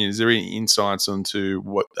your opinion, is there any insights onto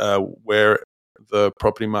where the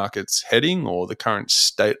property market's heading or the current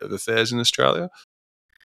state of affairs in Australia?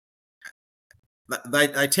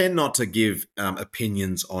 They tend not to give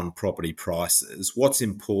opinions on property prices. What's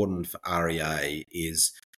important for REA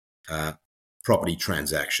is property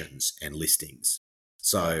transactions and listings.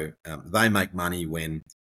 So they make money when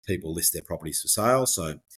people list their properties for sale.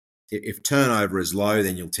 So if turnover is low,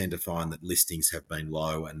 then you'll tend to find that listings have been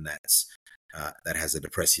low, and that has a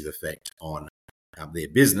depressive effect on their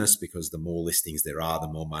business, because the more listings there are, the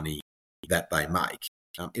more money that they make.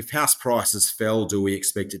 If house prices fell, do we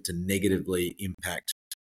expect it to negatively impact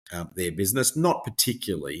their business? Not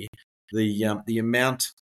particularly. The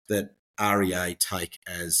amount that REA take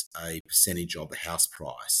as a percentage of the house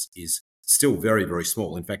price is still very, very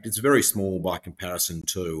small. In fact, it's very small by comparison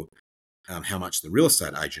to how much the real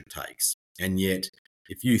estate agent takes. And yet,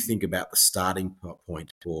 if you think about the starting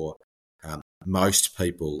point for most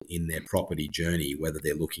people in their property journey, whether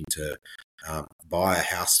they're looking to buy a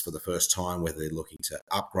house for the first time, whether they're looking to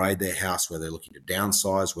upgrade their house, whether they're looking to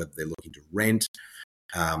downsize, whether they're looking to rent,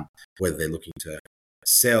 whether they're looking to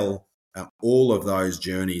sell, all of those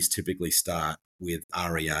journeys typically start with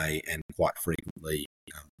REA and quite frequently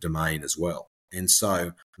Domain as well. And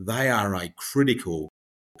so they are a critical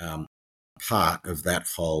part of that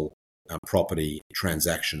whole property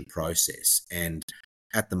transaction process. And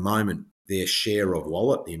at the moment, their share of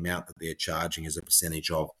wallet, the amount that they're charging as a percentage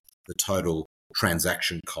of the total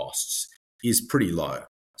transaction costs, is pretty low.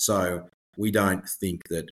 So we don't think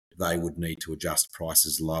that they would need to adjust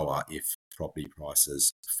prices lower if property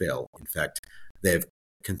prices fell. In fact, they've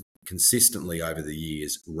consistently over the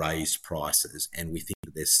years raised prices, and we think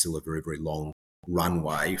that there's still a very, very long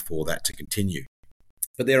runway for that to continue.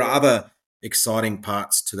 But there are other exciting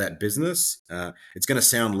parts to that business. It's going to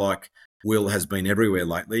sound like Will has been everywhere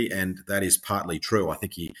lately, and that is partly true. I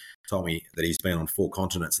think he told me that he's been on 4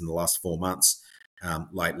 continents in the last 4 months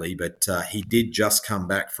lately, but he did just come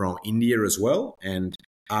back from India as well, and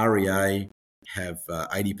REA have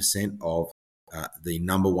 80% of the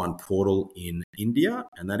number one portal in India,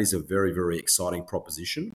 and that is a very, very exciting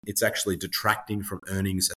proposition. It's actually detracting from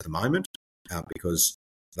earnings at the moment because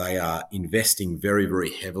they are investing very, very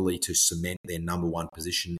heavily to cement their number one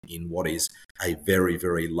position in what is a very,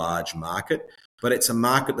 very large market. But it's a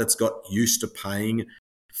market that's got used to paying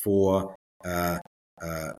for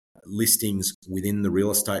listings within the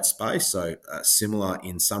real estate space, so similar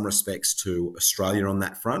in some respects to Australia on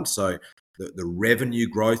that front. So the revenue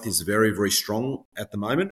growth is very, very strong at the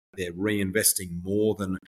moment. They're reinvesting more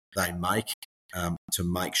than they make to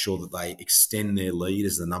make sure that they extend their lead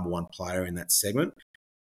as the number one player in that segment.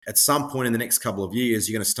 At some point in the next couple of years,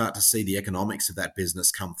 you're going to start to see the economics of that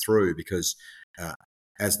business come through because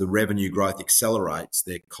as the revenue growth accelerates,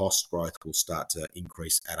 their cost growth will start to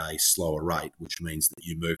increase at a slower rate, which means that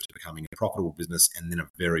you move to becoming a profitable business and then a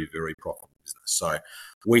very, very profitable business. So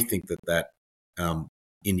we think that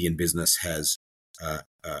Indian business has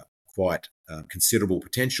quite considerable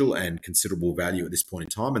potential and considerable value at this point in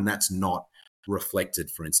time, and that's not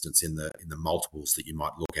reflected, for instance, in the multiples that you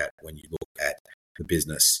might look at when you look at the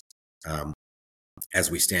business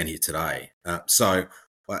as we stand here today.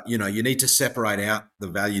 You need to separate out the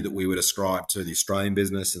value that we would ascribe to the Australian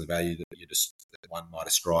business and the value that that one might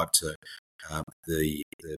ascribe to the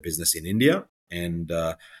business in India. And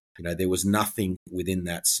there was nothing within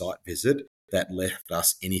that site visit that left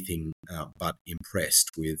us anything but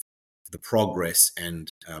impressed with the progress and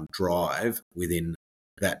drive within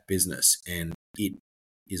that business. And it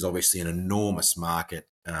is obviously an enormous market.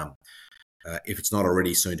 If it's not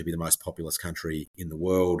already soon to be the most populous country in the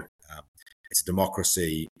world, it's a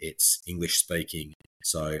democracy, it's English speaking.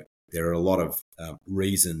 So there are a lot of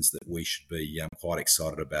reasons that we should be quite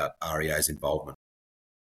excited about REA's involvement.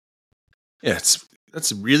 Yeah,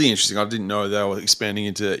 that's really interesting. I didn't know they were expanding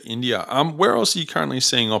into India. Where else are you currently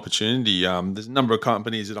seeing opportunity? There's a number of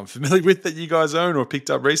companies that I'm familiar with that you guys own or picked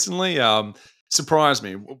up recently. Surprise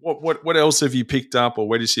me. What else have you picked up, or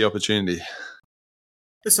where do you see opportunity?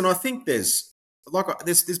 Listen, I think there's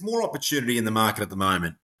more opportunity in the market at the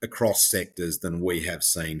moment across sectors than we have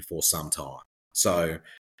seen for some time. So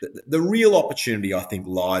the real opportunity, I think,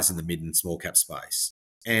 lies in the mid and small cap space.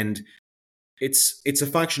 And it's a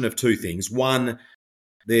function of two things. One,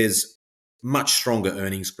 there's much stronger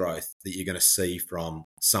earnings growth that you're going to see from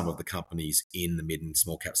some of the companies in the mid and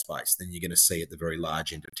small cap space than you're going to see at the very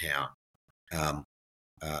large end of town.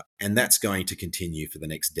 And that's going to continue for the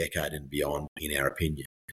next decade and beyond, in our opinion.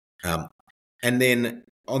 And then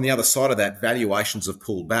on the other side of that, valuations have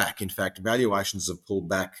pulled back. In fact, valuations have pulled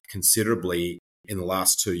back considerably in the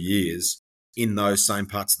last 2 years in those same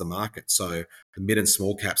parts of the market. So the mid and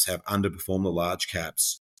small caps have underperformed the large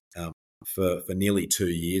caps for nearly 2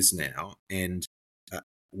 years now. And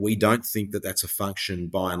we don't think that that's a function,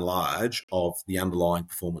 by and large, of the underlying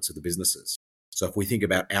performance of the businesses. So if we think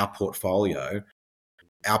about our portfolio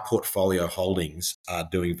holdings are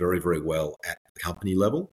doing very, very well at the company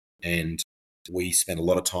level. And we spend a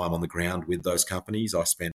lot of time on the ground with those companies. I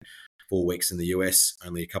spent 4 weeks in the US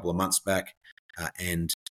only a couple of months back,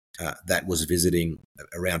 and that was visiting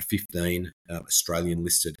around 15 Australian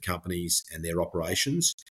listed companies and their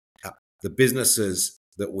operations. The businesses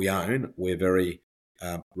that we own, we're very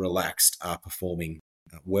relaxed, are performing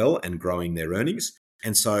well and growing their earnings.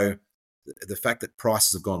 And so the fact that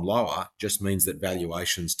prices have gone lower just means that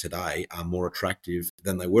valuations today are more attractive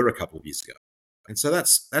than they were a couple of years ago. And so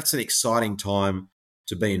that's an exciting time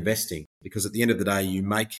to be investing, because at the end of the day, you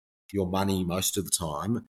make your money most of the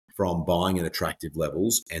time from buying at attractive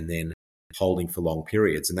levels and then holding for long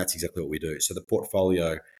periods. And that's exactly what we do. So the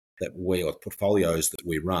portfolios that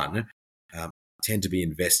we run tend to be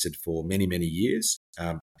invested for many, many years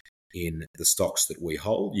in the stocks that we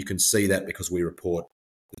hold. You can see that because we report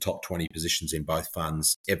the top 20 positions in both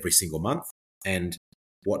funds every single month. And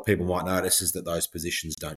what people might notice is that those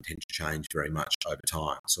positions don't tend to change very much over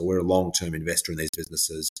time. So we're a long-term investor in these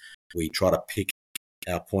businesses. We try to pick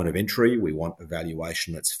our point of entry. We want a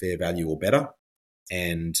valuation that's fair value or better,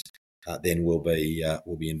 and then we'll be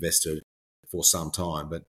invested for some time.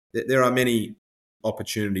 But there are many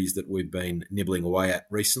opportunities that we've been nibbling away at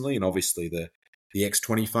recently, and obviously the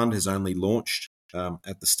X20 fund has only launched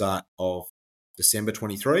at the start of December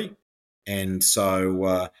 23, and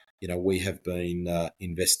so we have been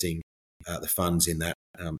investing the funds in that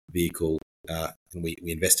vehicle, and we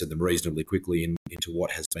invested them reasonably quickly into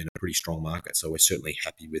what has been a pretty strong market. So we're certainly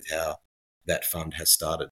happy with how that fund has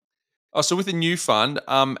started. Oh, so with the new fund,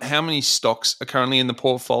 how many stocks are currently in the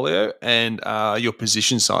portfolio, and your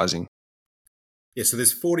position sizing? Yeah, so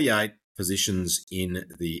there's 48 positions in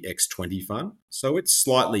the X20 fund. So it's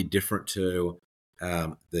slightly different to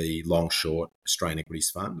the long-short Australian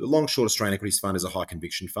Equities fund. The long-short Australian Equities fund is a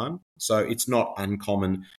high-conviction fund. So it's not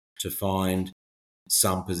uncommon to find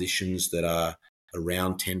some positions that are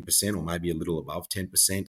around 10% or maybe a little above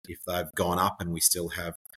 10% if they've gone up and we still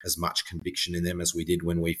have as much conviction in them as we did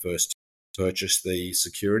when we first purchased the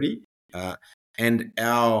security. And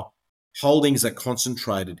our holdings are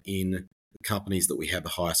concentrated in companies that we have the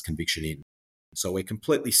highest conviction in. So we're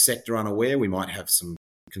completely sector unaware. We might have some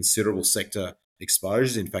considerable sector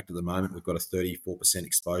exposures. In fact, at the moment, we've got a 34%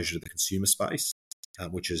 exposure to the consumer space,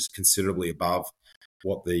 which is considerably above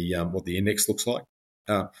what the index looks like.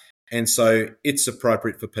 And so it's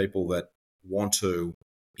appropriate for people that want to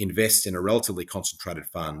invest in a relatively concentrated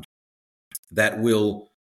fund that will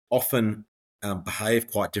often behave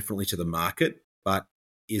quite differently to the market, but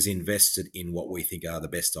is invested in what we think are the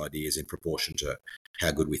best ideas in proportion to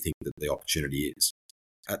how good we think that the opportunity is.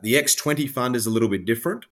 The X20 fund is a little bit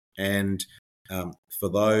different, and for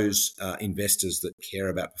those investors that care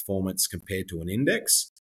about performance compared to an index,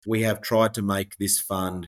 we have tried to make this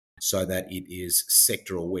fund so that it is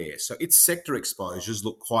sector aware. So its sector exposures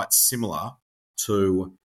look quite similar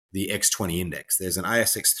to the X20 index. There's an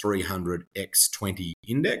ASX 300 X20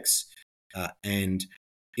 index, and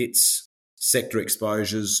its sector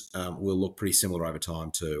exposures will look pretty similar over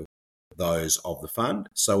time to those of the fund.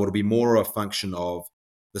 So it'll be more a function of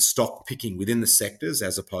the stock picking within the sectors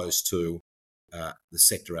as opposed to the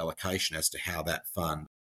sector allocation as to how that fund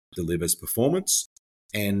delivers performance.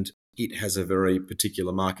 And it has a very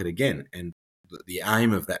particular market again. And the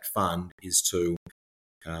aim of that fund is to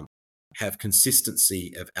have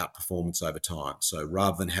consistency of outperformance over time. So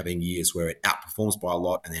rather than having years where it outperforms by a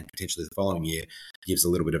lot and then potentially the following year gives a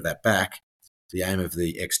little bit of that back, the aim of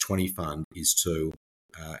the X20 fund is to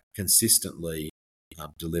consistently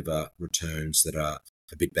deliver returns that are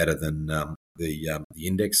a bit better than the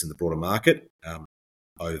index and the broader market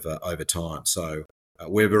over time. So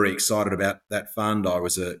we're very excited about that fund. I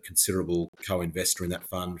was a considerable co-investor in that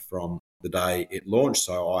fund from the day it launched,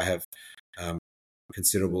 so I have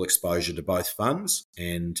considerable exposure to both funds.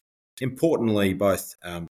 And importantly, both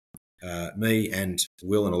me and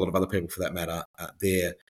Will and a lot of other people for that matter,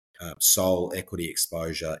 their sole equity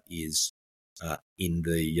exposure is in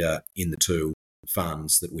the two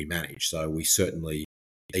funds that we manage. So we certainly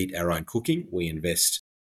eat our own cooking. We invest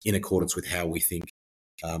in accordance with how we think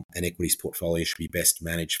an equities portfolio should be best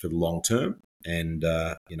managed for the long term. And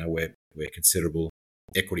we're considerable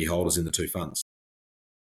equity holders in the two funds.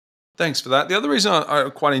 Thanks for that. The other reason I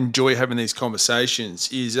quite enjoy having these conversations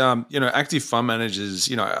is, active fund managers,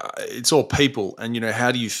 it's all people. And,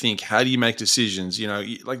 how do you think? How do you make decisions?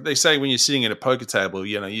 Like they say when you're sitting at a poker table,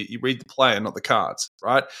 you read the player, not the cards,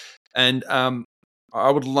 right? And I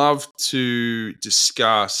would love to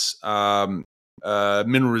discuss mineral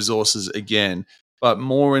resources again, but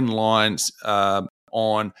more in lines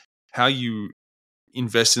on how you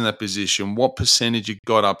invest in that position, what percentage you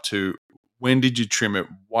got up to, when did you trim it,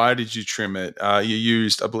 why did you trim it? You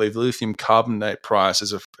used, I believe, lithium carbonate price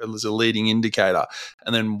as a leading indicator,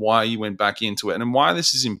 and then why you went back into it. And why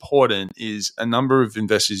this is important is a number of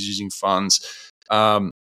investors using funds have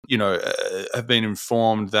been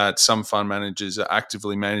informed that some fund managers are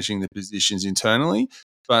actively managing the positions internally.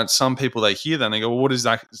 But some people, they hear that and they go, well, what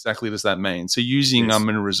exactly does that mean? So using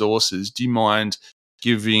mineral resources, do you mind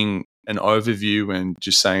giving an overview and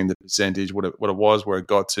just saying the percentage, what it was, where it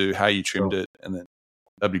got to, how you trimmed it, and then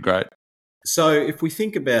that'd be great. So if we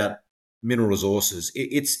think about mineral resources,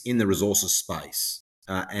 it's in the resources space.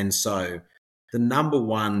 And so the number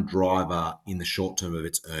one driver in the short term of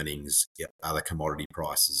its earnings are the commodity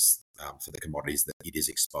prices for the commodities that it is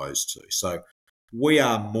exposed to. So we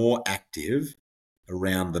are more active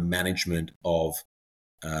around the management of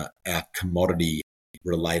our commodity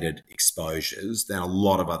related exposures than a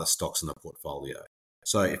lot of other stocks in the portfolio.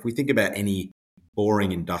 So if we think about any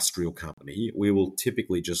boring industrial company, we will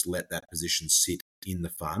typically just let that position sit in the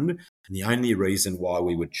fund. And the only reason why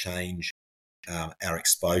we would change our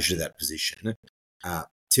exposure to that position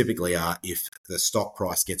typically are if the stock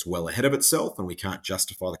price gets well ahead of itself and we can't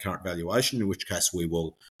justify the current valuation, in which case we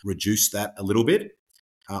will reduce that a little bit,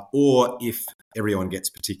 or if everyone gets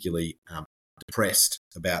particularly depressed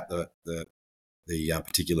about the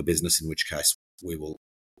particular business, in which case we will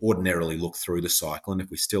ordinarily look through the cycle. And if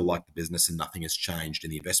we still like the business and nothing has changed in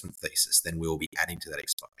the investment thesis, then we'll be adding to that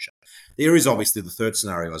exposure. There is obviously the third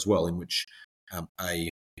scenario as well, in which a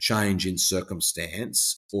change in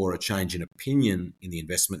circumstance or a change in opinion in the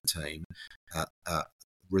investment team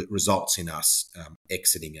results in us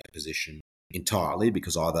exiting a position entirely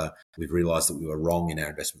because either we've realised that we were wrong in our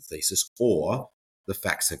investment thesis or the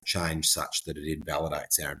facts have changed such that it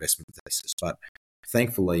invalidates our investment thesis. But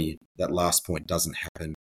thankfully, that last point doesn't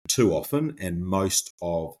happen too often, and most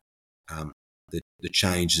of the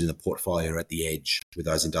changes in the portfolio are at the edge with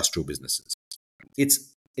those industrial businesses.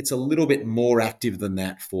 It's a little bit more active than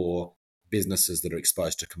that for businesses that are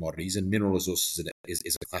exposed to commodities, and mineral resources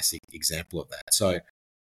is a classic example of that. So,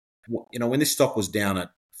 when this stock was down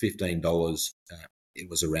at $15, it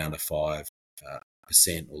was around a 5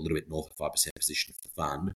 percent or a little bit north of 5% position of the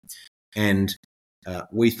fund. And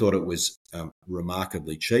we thought it was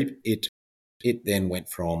remarkably cheap. It then went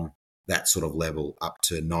from that sort of level up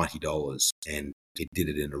to $90, and it did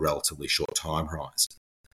it in a relatively short time horizon.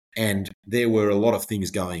 And there were a lot of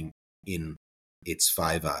things going in its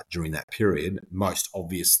favour during that period, most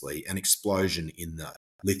obviously an explosion in the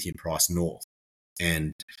lithium price north.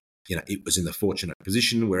 And, it was in the fortunate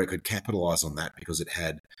position where it could capitalise on that because it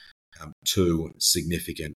had two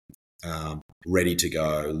significant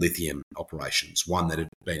ready-to-go lithium operations, one that had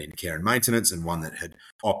been in care and maintenance and one that had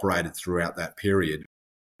operated throughout that period,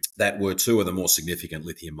 that were two of the more significant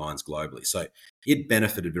lithium mines globally. So it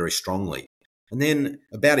benefited very strongly. And then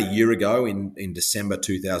about a year ago, in December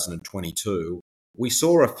 2022, we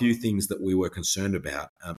saw a few things that we were concerned about.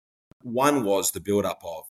 One was the build-up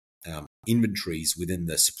of inventories within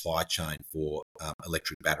the supply chain for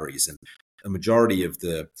electric batteries. And a majority of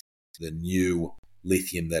the new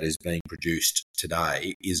lithium that is being produced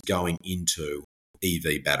today is going into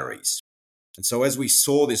EV batteries. And so as we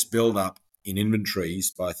saw this build-up in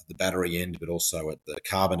inventories, both at the battery end but also at the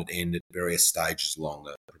carbonate end at various stages along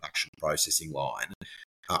the production processing line,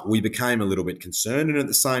 we became a little bit concerned. And at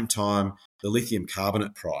the same time, the lithium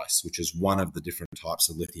carbonate price, which is one of the different types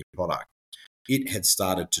of lithium product, it had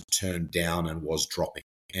started to turn down and was dropping.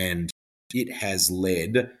 And it has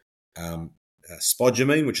led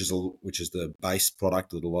spodumene, which is the base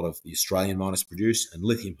product that a lot of the Australian miners produce, and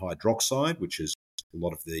lithium hydroxide, which is a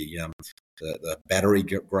lot of the battery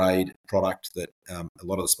grade product that a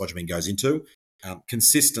lot of the spodumene goes into,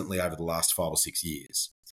 consistently over the last 5 or 6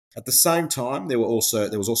 years. At the same time, there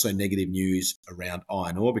was also negative news around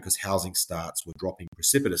iron ore because housing starts were dropping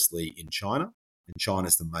precipitously in China, and China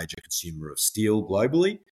is the major consumer of steel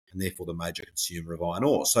globally, and therefore the major consumer of iron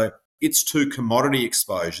ore. So its two commodity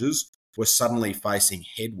exposures were suddenly facing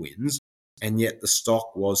headwinds, and yet the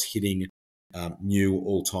stock was hitting new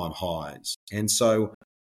all-time highs. And so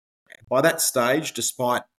by that stage,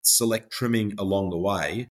 despite select trimming along the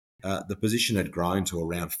way, the position had grown to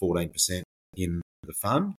around 14% in the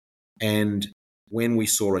fund. And when we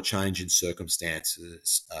saw a change in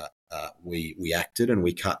circumstances, we acted and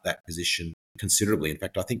we cut that position considerably. In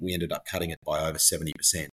fact, I think we ended up cutting it by over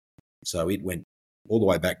 70%. So it went all the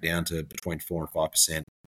way back down to between 4 and 5%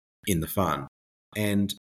 in the fund.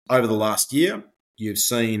 And over the last year, you've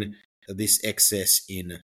seen this excess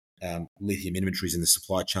in lithium inventories in the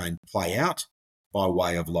supply chain play out by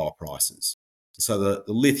way of lower prices. So the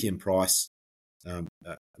lithium prices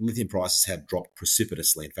have dropped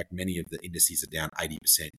precipitously. In fact, many of the indices are down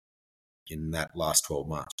 80% in that last 12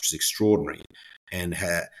 months, which is extraordinary. And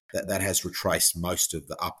that has retraced most of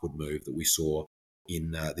the upward move that we saw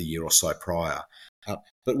in the year or so prior.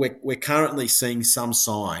 But we're currently seeing some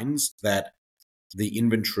signs that the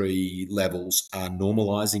inventory levels are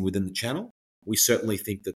normalising within the channel. We certainly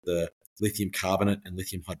think that the lithium carbonate and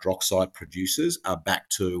lithium hydroxide producers are back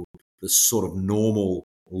to the sort of normal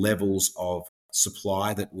levels of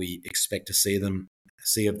supply that we expect to see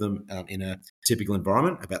of them in a typical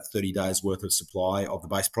environment, about 30 days worth of supply of the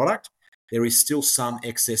base product. There is still some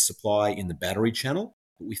excess supply in the battery channel,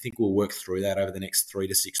 but we think we'll work through that over the next 3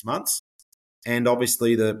 to 6 months. And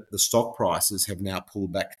obviously the stock prices have now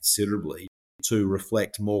pulled back considerably to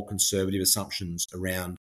reflect more conservative assumptions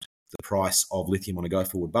around the price of lithium on a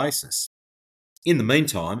go-forward basis. In the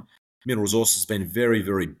meantime, Mineral Resources has been very,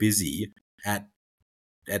 very busy at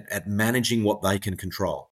managing what they can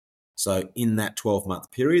control. So in that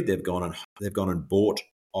 12-month period, they've gone and bought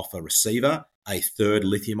off a receiver a third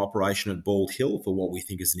lithium operation at Bald Hill for what we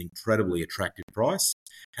think is an incredibly attractive price.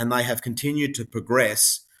 And they have continued to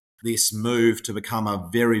progress this move to become a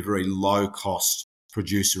very, very low-cost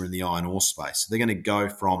producer in the iron ore space. So they're going to go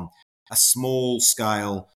from a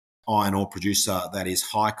small-scale iron ore producer that is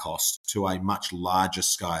high-cost to a much larger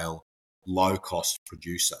scale, low-cost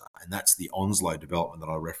producer. And that's the Onslow development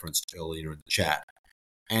that I referenced earlier in the chat.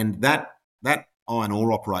 And that iron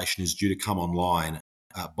ore operation is due to come online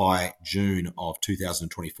by June of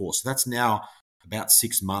 2024. So that's now about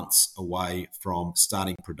 6 months away from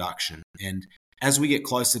starting production. And as we get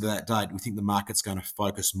closer to that date, we think the market's going to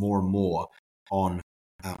focus more and more on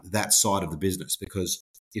that side of the business, because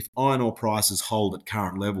if iron ore prices hold at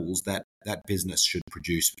current levels, that business should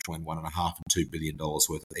produce between $1.5 and $2 billion worth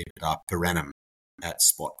of EBITDA per annum at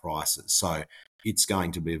spot prices. So it's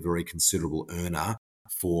going to be a very considerable earner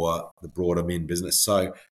for the broader min business.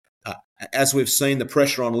 So as we've seen, the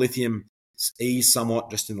pressure on lithium ease somewhat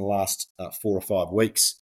just in the last 4 or 5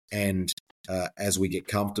 weeks. And as we get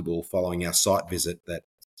comfortable following our site visit that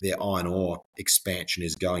their iron ore expansion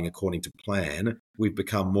is going according to plan, we've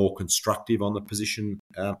become more constructive on the position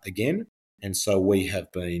again. and so we've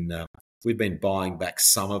been buying back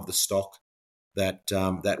some of the stock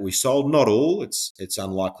that we sold. Not all. It's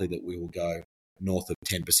unlikely that we will go north of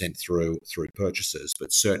 10% through purchases,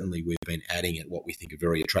 but certainly we've been adding at what we think are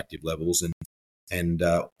very attractive levels, and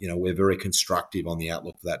we're very constructive on the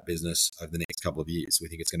outlook for that business over the next couple of years. We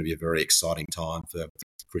think it's going to be a very exciting time for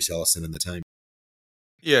Chris Ellison and the team.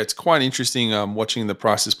 Yeah, it's quite interesting watching the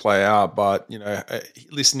prices play out, but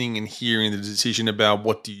listening and hearing the decision about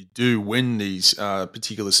what do you do when these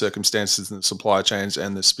particular circumstances in the supply chains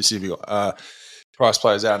and the specific price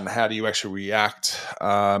plays out, and how do you actually react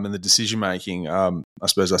in the decision making. I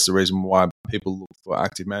suppose that's the reason why people look for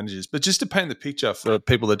active managers. But just to paint the picture for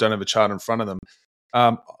people that don't have a chart in front of them,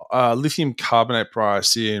 lithium carbonate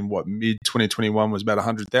price in mid 2021 was about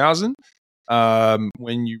 100,000.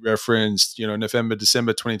 When you referenced, November,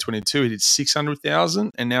 December 2022, it hit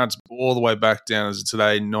 600,000, and now it's all the way back down as of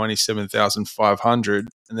today, 97,500.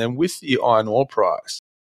 And then with the iron ore price,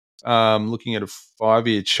 looking at a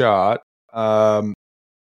 5-year chart, wow,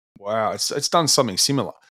 it's done something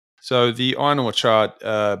similar. So the iron ore chart,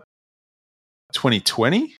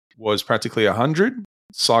 2020 was practically 100,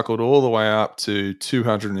 cycled all the way up to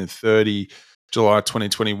 230 July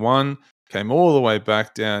 2021. Came all the way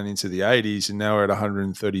back down into the 80s, and now we're at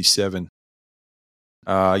 137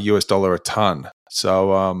 US dollar a ton.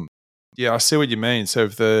 So, I see what you mean. So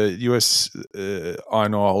if the US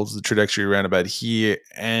iron ore holds the trajectory around about here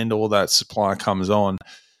and all that supply comes on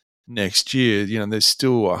next year, there's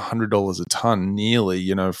still $100 a ton nearly,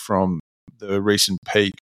 from the recent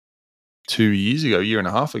peak 2 years ago, year and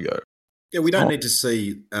a half ago. Yeah, we don't need to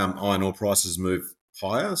see iron ore prices move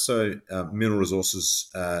higher. So Mineral Resources'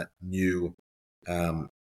 new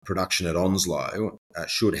production at Onslow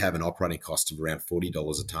should have an operating cost of around $40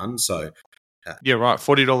 a tonne. So yeah, right.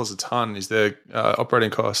 $40 a tonne is their operating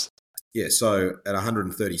cost. Yeah, so at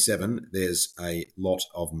 137, there's a lot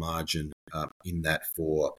of margin in that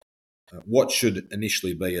for what should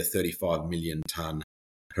initially be a 35 million tonne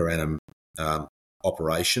per annum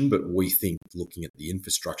operation. But we think, looking at the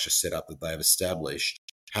infrastructure setup that they've established,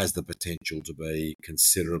 has the potential to be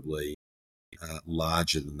considerably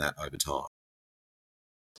larger than that over time.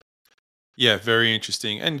 Yeah, very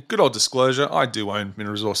interesting. And good old disclosure, I do own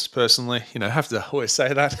Mineral Resources personally. Have to always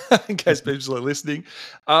say that in case people are listening.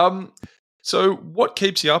 So what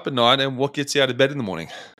keeps you up at night and what gets you out of bed in the morning?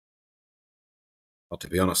 Well, to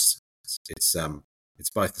be honest, it's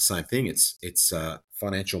both the same thing. It's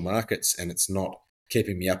financial markets, and it's not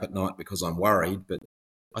keeping me up at night because I'm worried. But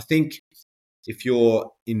I think if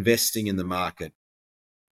you're investing in the market,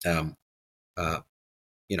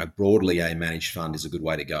 broadly a managed fund is a good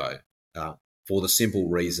way to go, for the simple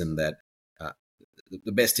reason that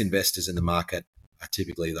the best investors in the market are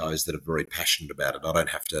typically those that are very passionate about it. I don't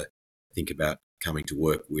have to think about coming to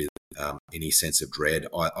work with any sense of dread.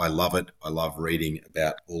 I love it. I love reading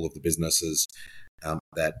about all of the businesses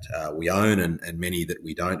that we own and many that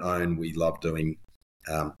we don't own. We love doing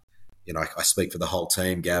I speak for the whole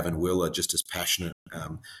team. Gav and Will are just as passionate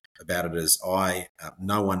about it as I.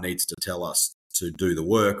 No one needs to tell us to do the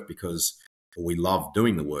work because we love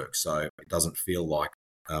doing the work. So it doesn't feel like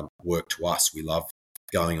work to us. We love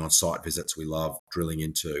going on site visits. We love drilling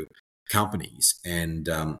into companies. And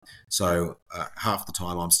so half the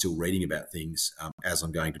time I'm still reading about things as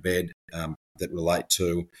I'm going to bed that relate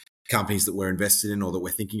to companies that we're invested in or that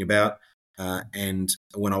we're thinking about. And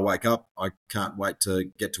when I wake up, I can't wait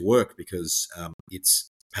to get to work because it's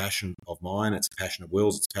a passion of mine, it's a passion of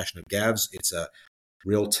Will's, it's a passion of Gav's. It's a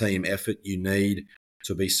real team effort. You need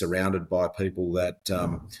to be surrounded by people that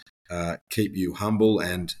keep you humble,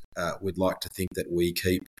 and we'd like to think that we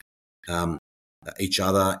keep each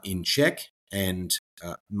other in check and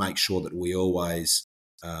make sure that we always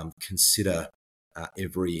consider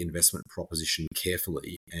every investment proposition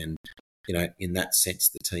carefully. And, in that sense,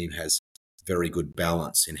 the team has very good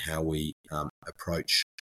balance in how we approach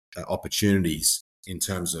opportunities in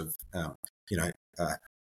terms of,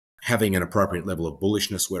 having an appropriate level of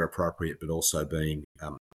bullishness where appropriate, but also being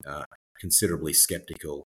considerably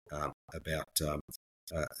skeptical about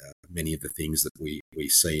many of the things that we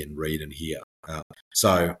see and read and hear. Our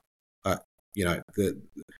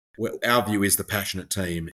view is the passionate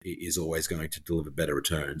team is always going to deliver better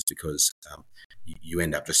returns because you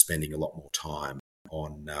end up just spending a lot more time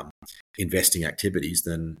on investing activities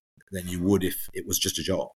than you would if it was just a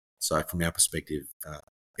job. So from our perspective,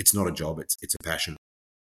 it's not a job, it's a passion.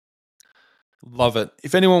 Love it.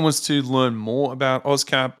 If anyone wants to learn more about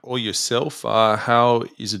OzCap or yourself, how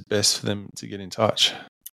is it best for them to get in touch?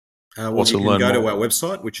 You can go to our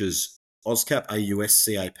website, which is OzCap,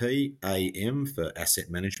 AUSCAP, AM for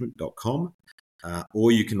assetmanagement.com.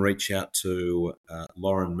 or you can reach out to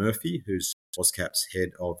Lauren Murphy, who's AusCap's head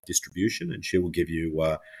of distribution, and she will give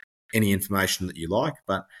you any information that you like.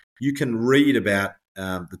 But you can read about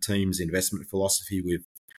the team's investment philosophy.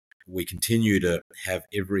 We continue to have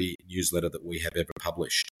every newsletter that we have ever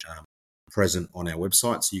published present on our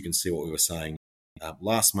website, so you can see what we were saying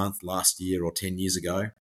last month, last year, or 10 years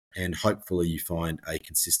ago, and hopefully you find a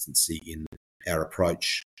consistency in our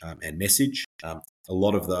approach and message. A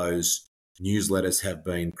lot of those newsletters have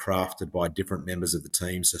been crafted by different members of the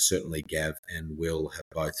team, so certainly Gav and Will have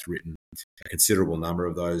both written a considerable number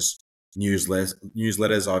of those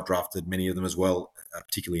newsletters. I've drafted many of them as well,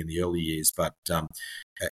 particularly in the early years, but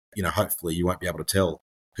hopefully you won't be able to tell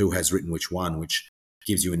who has written which one, which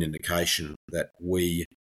gives you an indication that we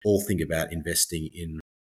all think about investing in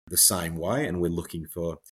the same way, and we're looking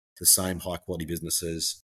for the same high quality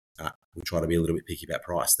businesses. We try to be a little bit picky about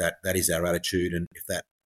price. That is our attitude, and if that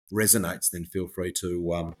resonates, then feel free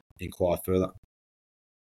to inquire further.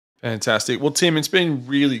 Fantastic. Well, Tim, it's been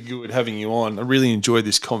really good having you on. I really enjoyed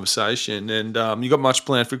this conversation. And you got much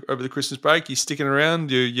planned for over the Christmas break? You sticking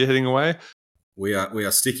around? You're heading away? We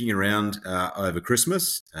are sticking around over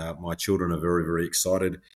Christmas. My children are very, very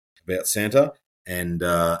excited about Santa, and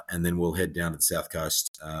then we'll head down to the South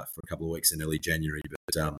Coast for a couple of weeks in early January. But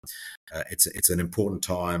it's an important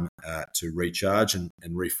time to recharge and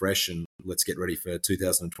refresh, and let's get ready for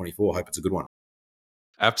 2024. Hope it's a good one.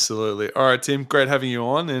 Absolutely. All right, Tim, great having you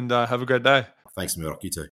on, and have a great day. Thanks, Murdoch.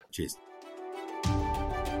 You too. Cheers.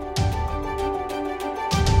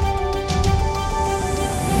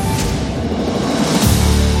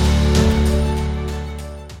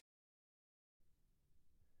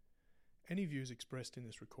 Any views expressed in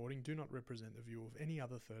this recording do not represent the view of any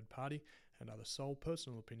other third party and are the sole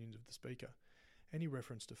personal opinions of the speaker. Any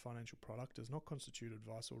reference to financial product does not constitute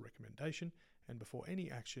advice or recommendation, and before any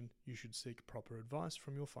action, you should seek proper advice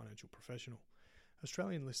from your financial professional.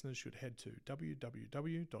 Australian listeners should head to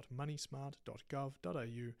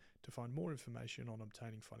www.moneysmart.gov.au to find more information on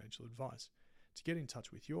obtaining financial advice. To get in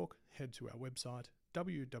touch with York, head to our website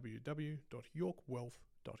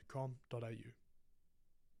www.yorkwealth.com.au.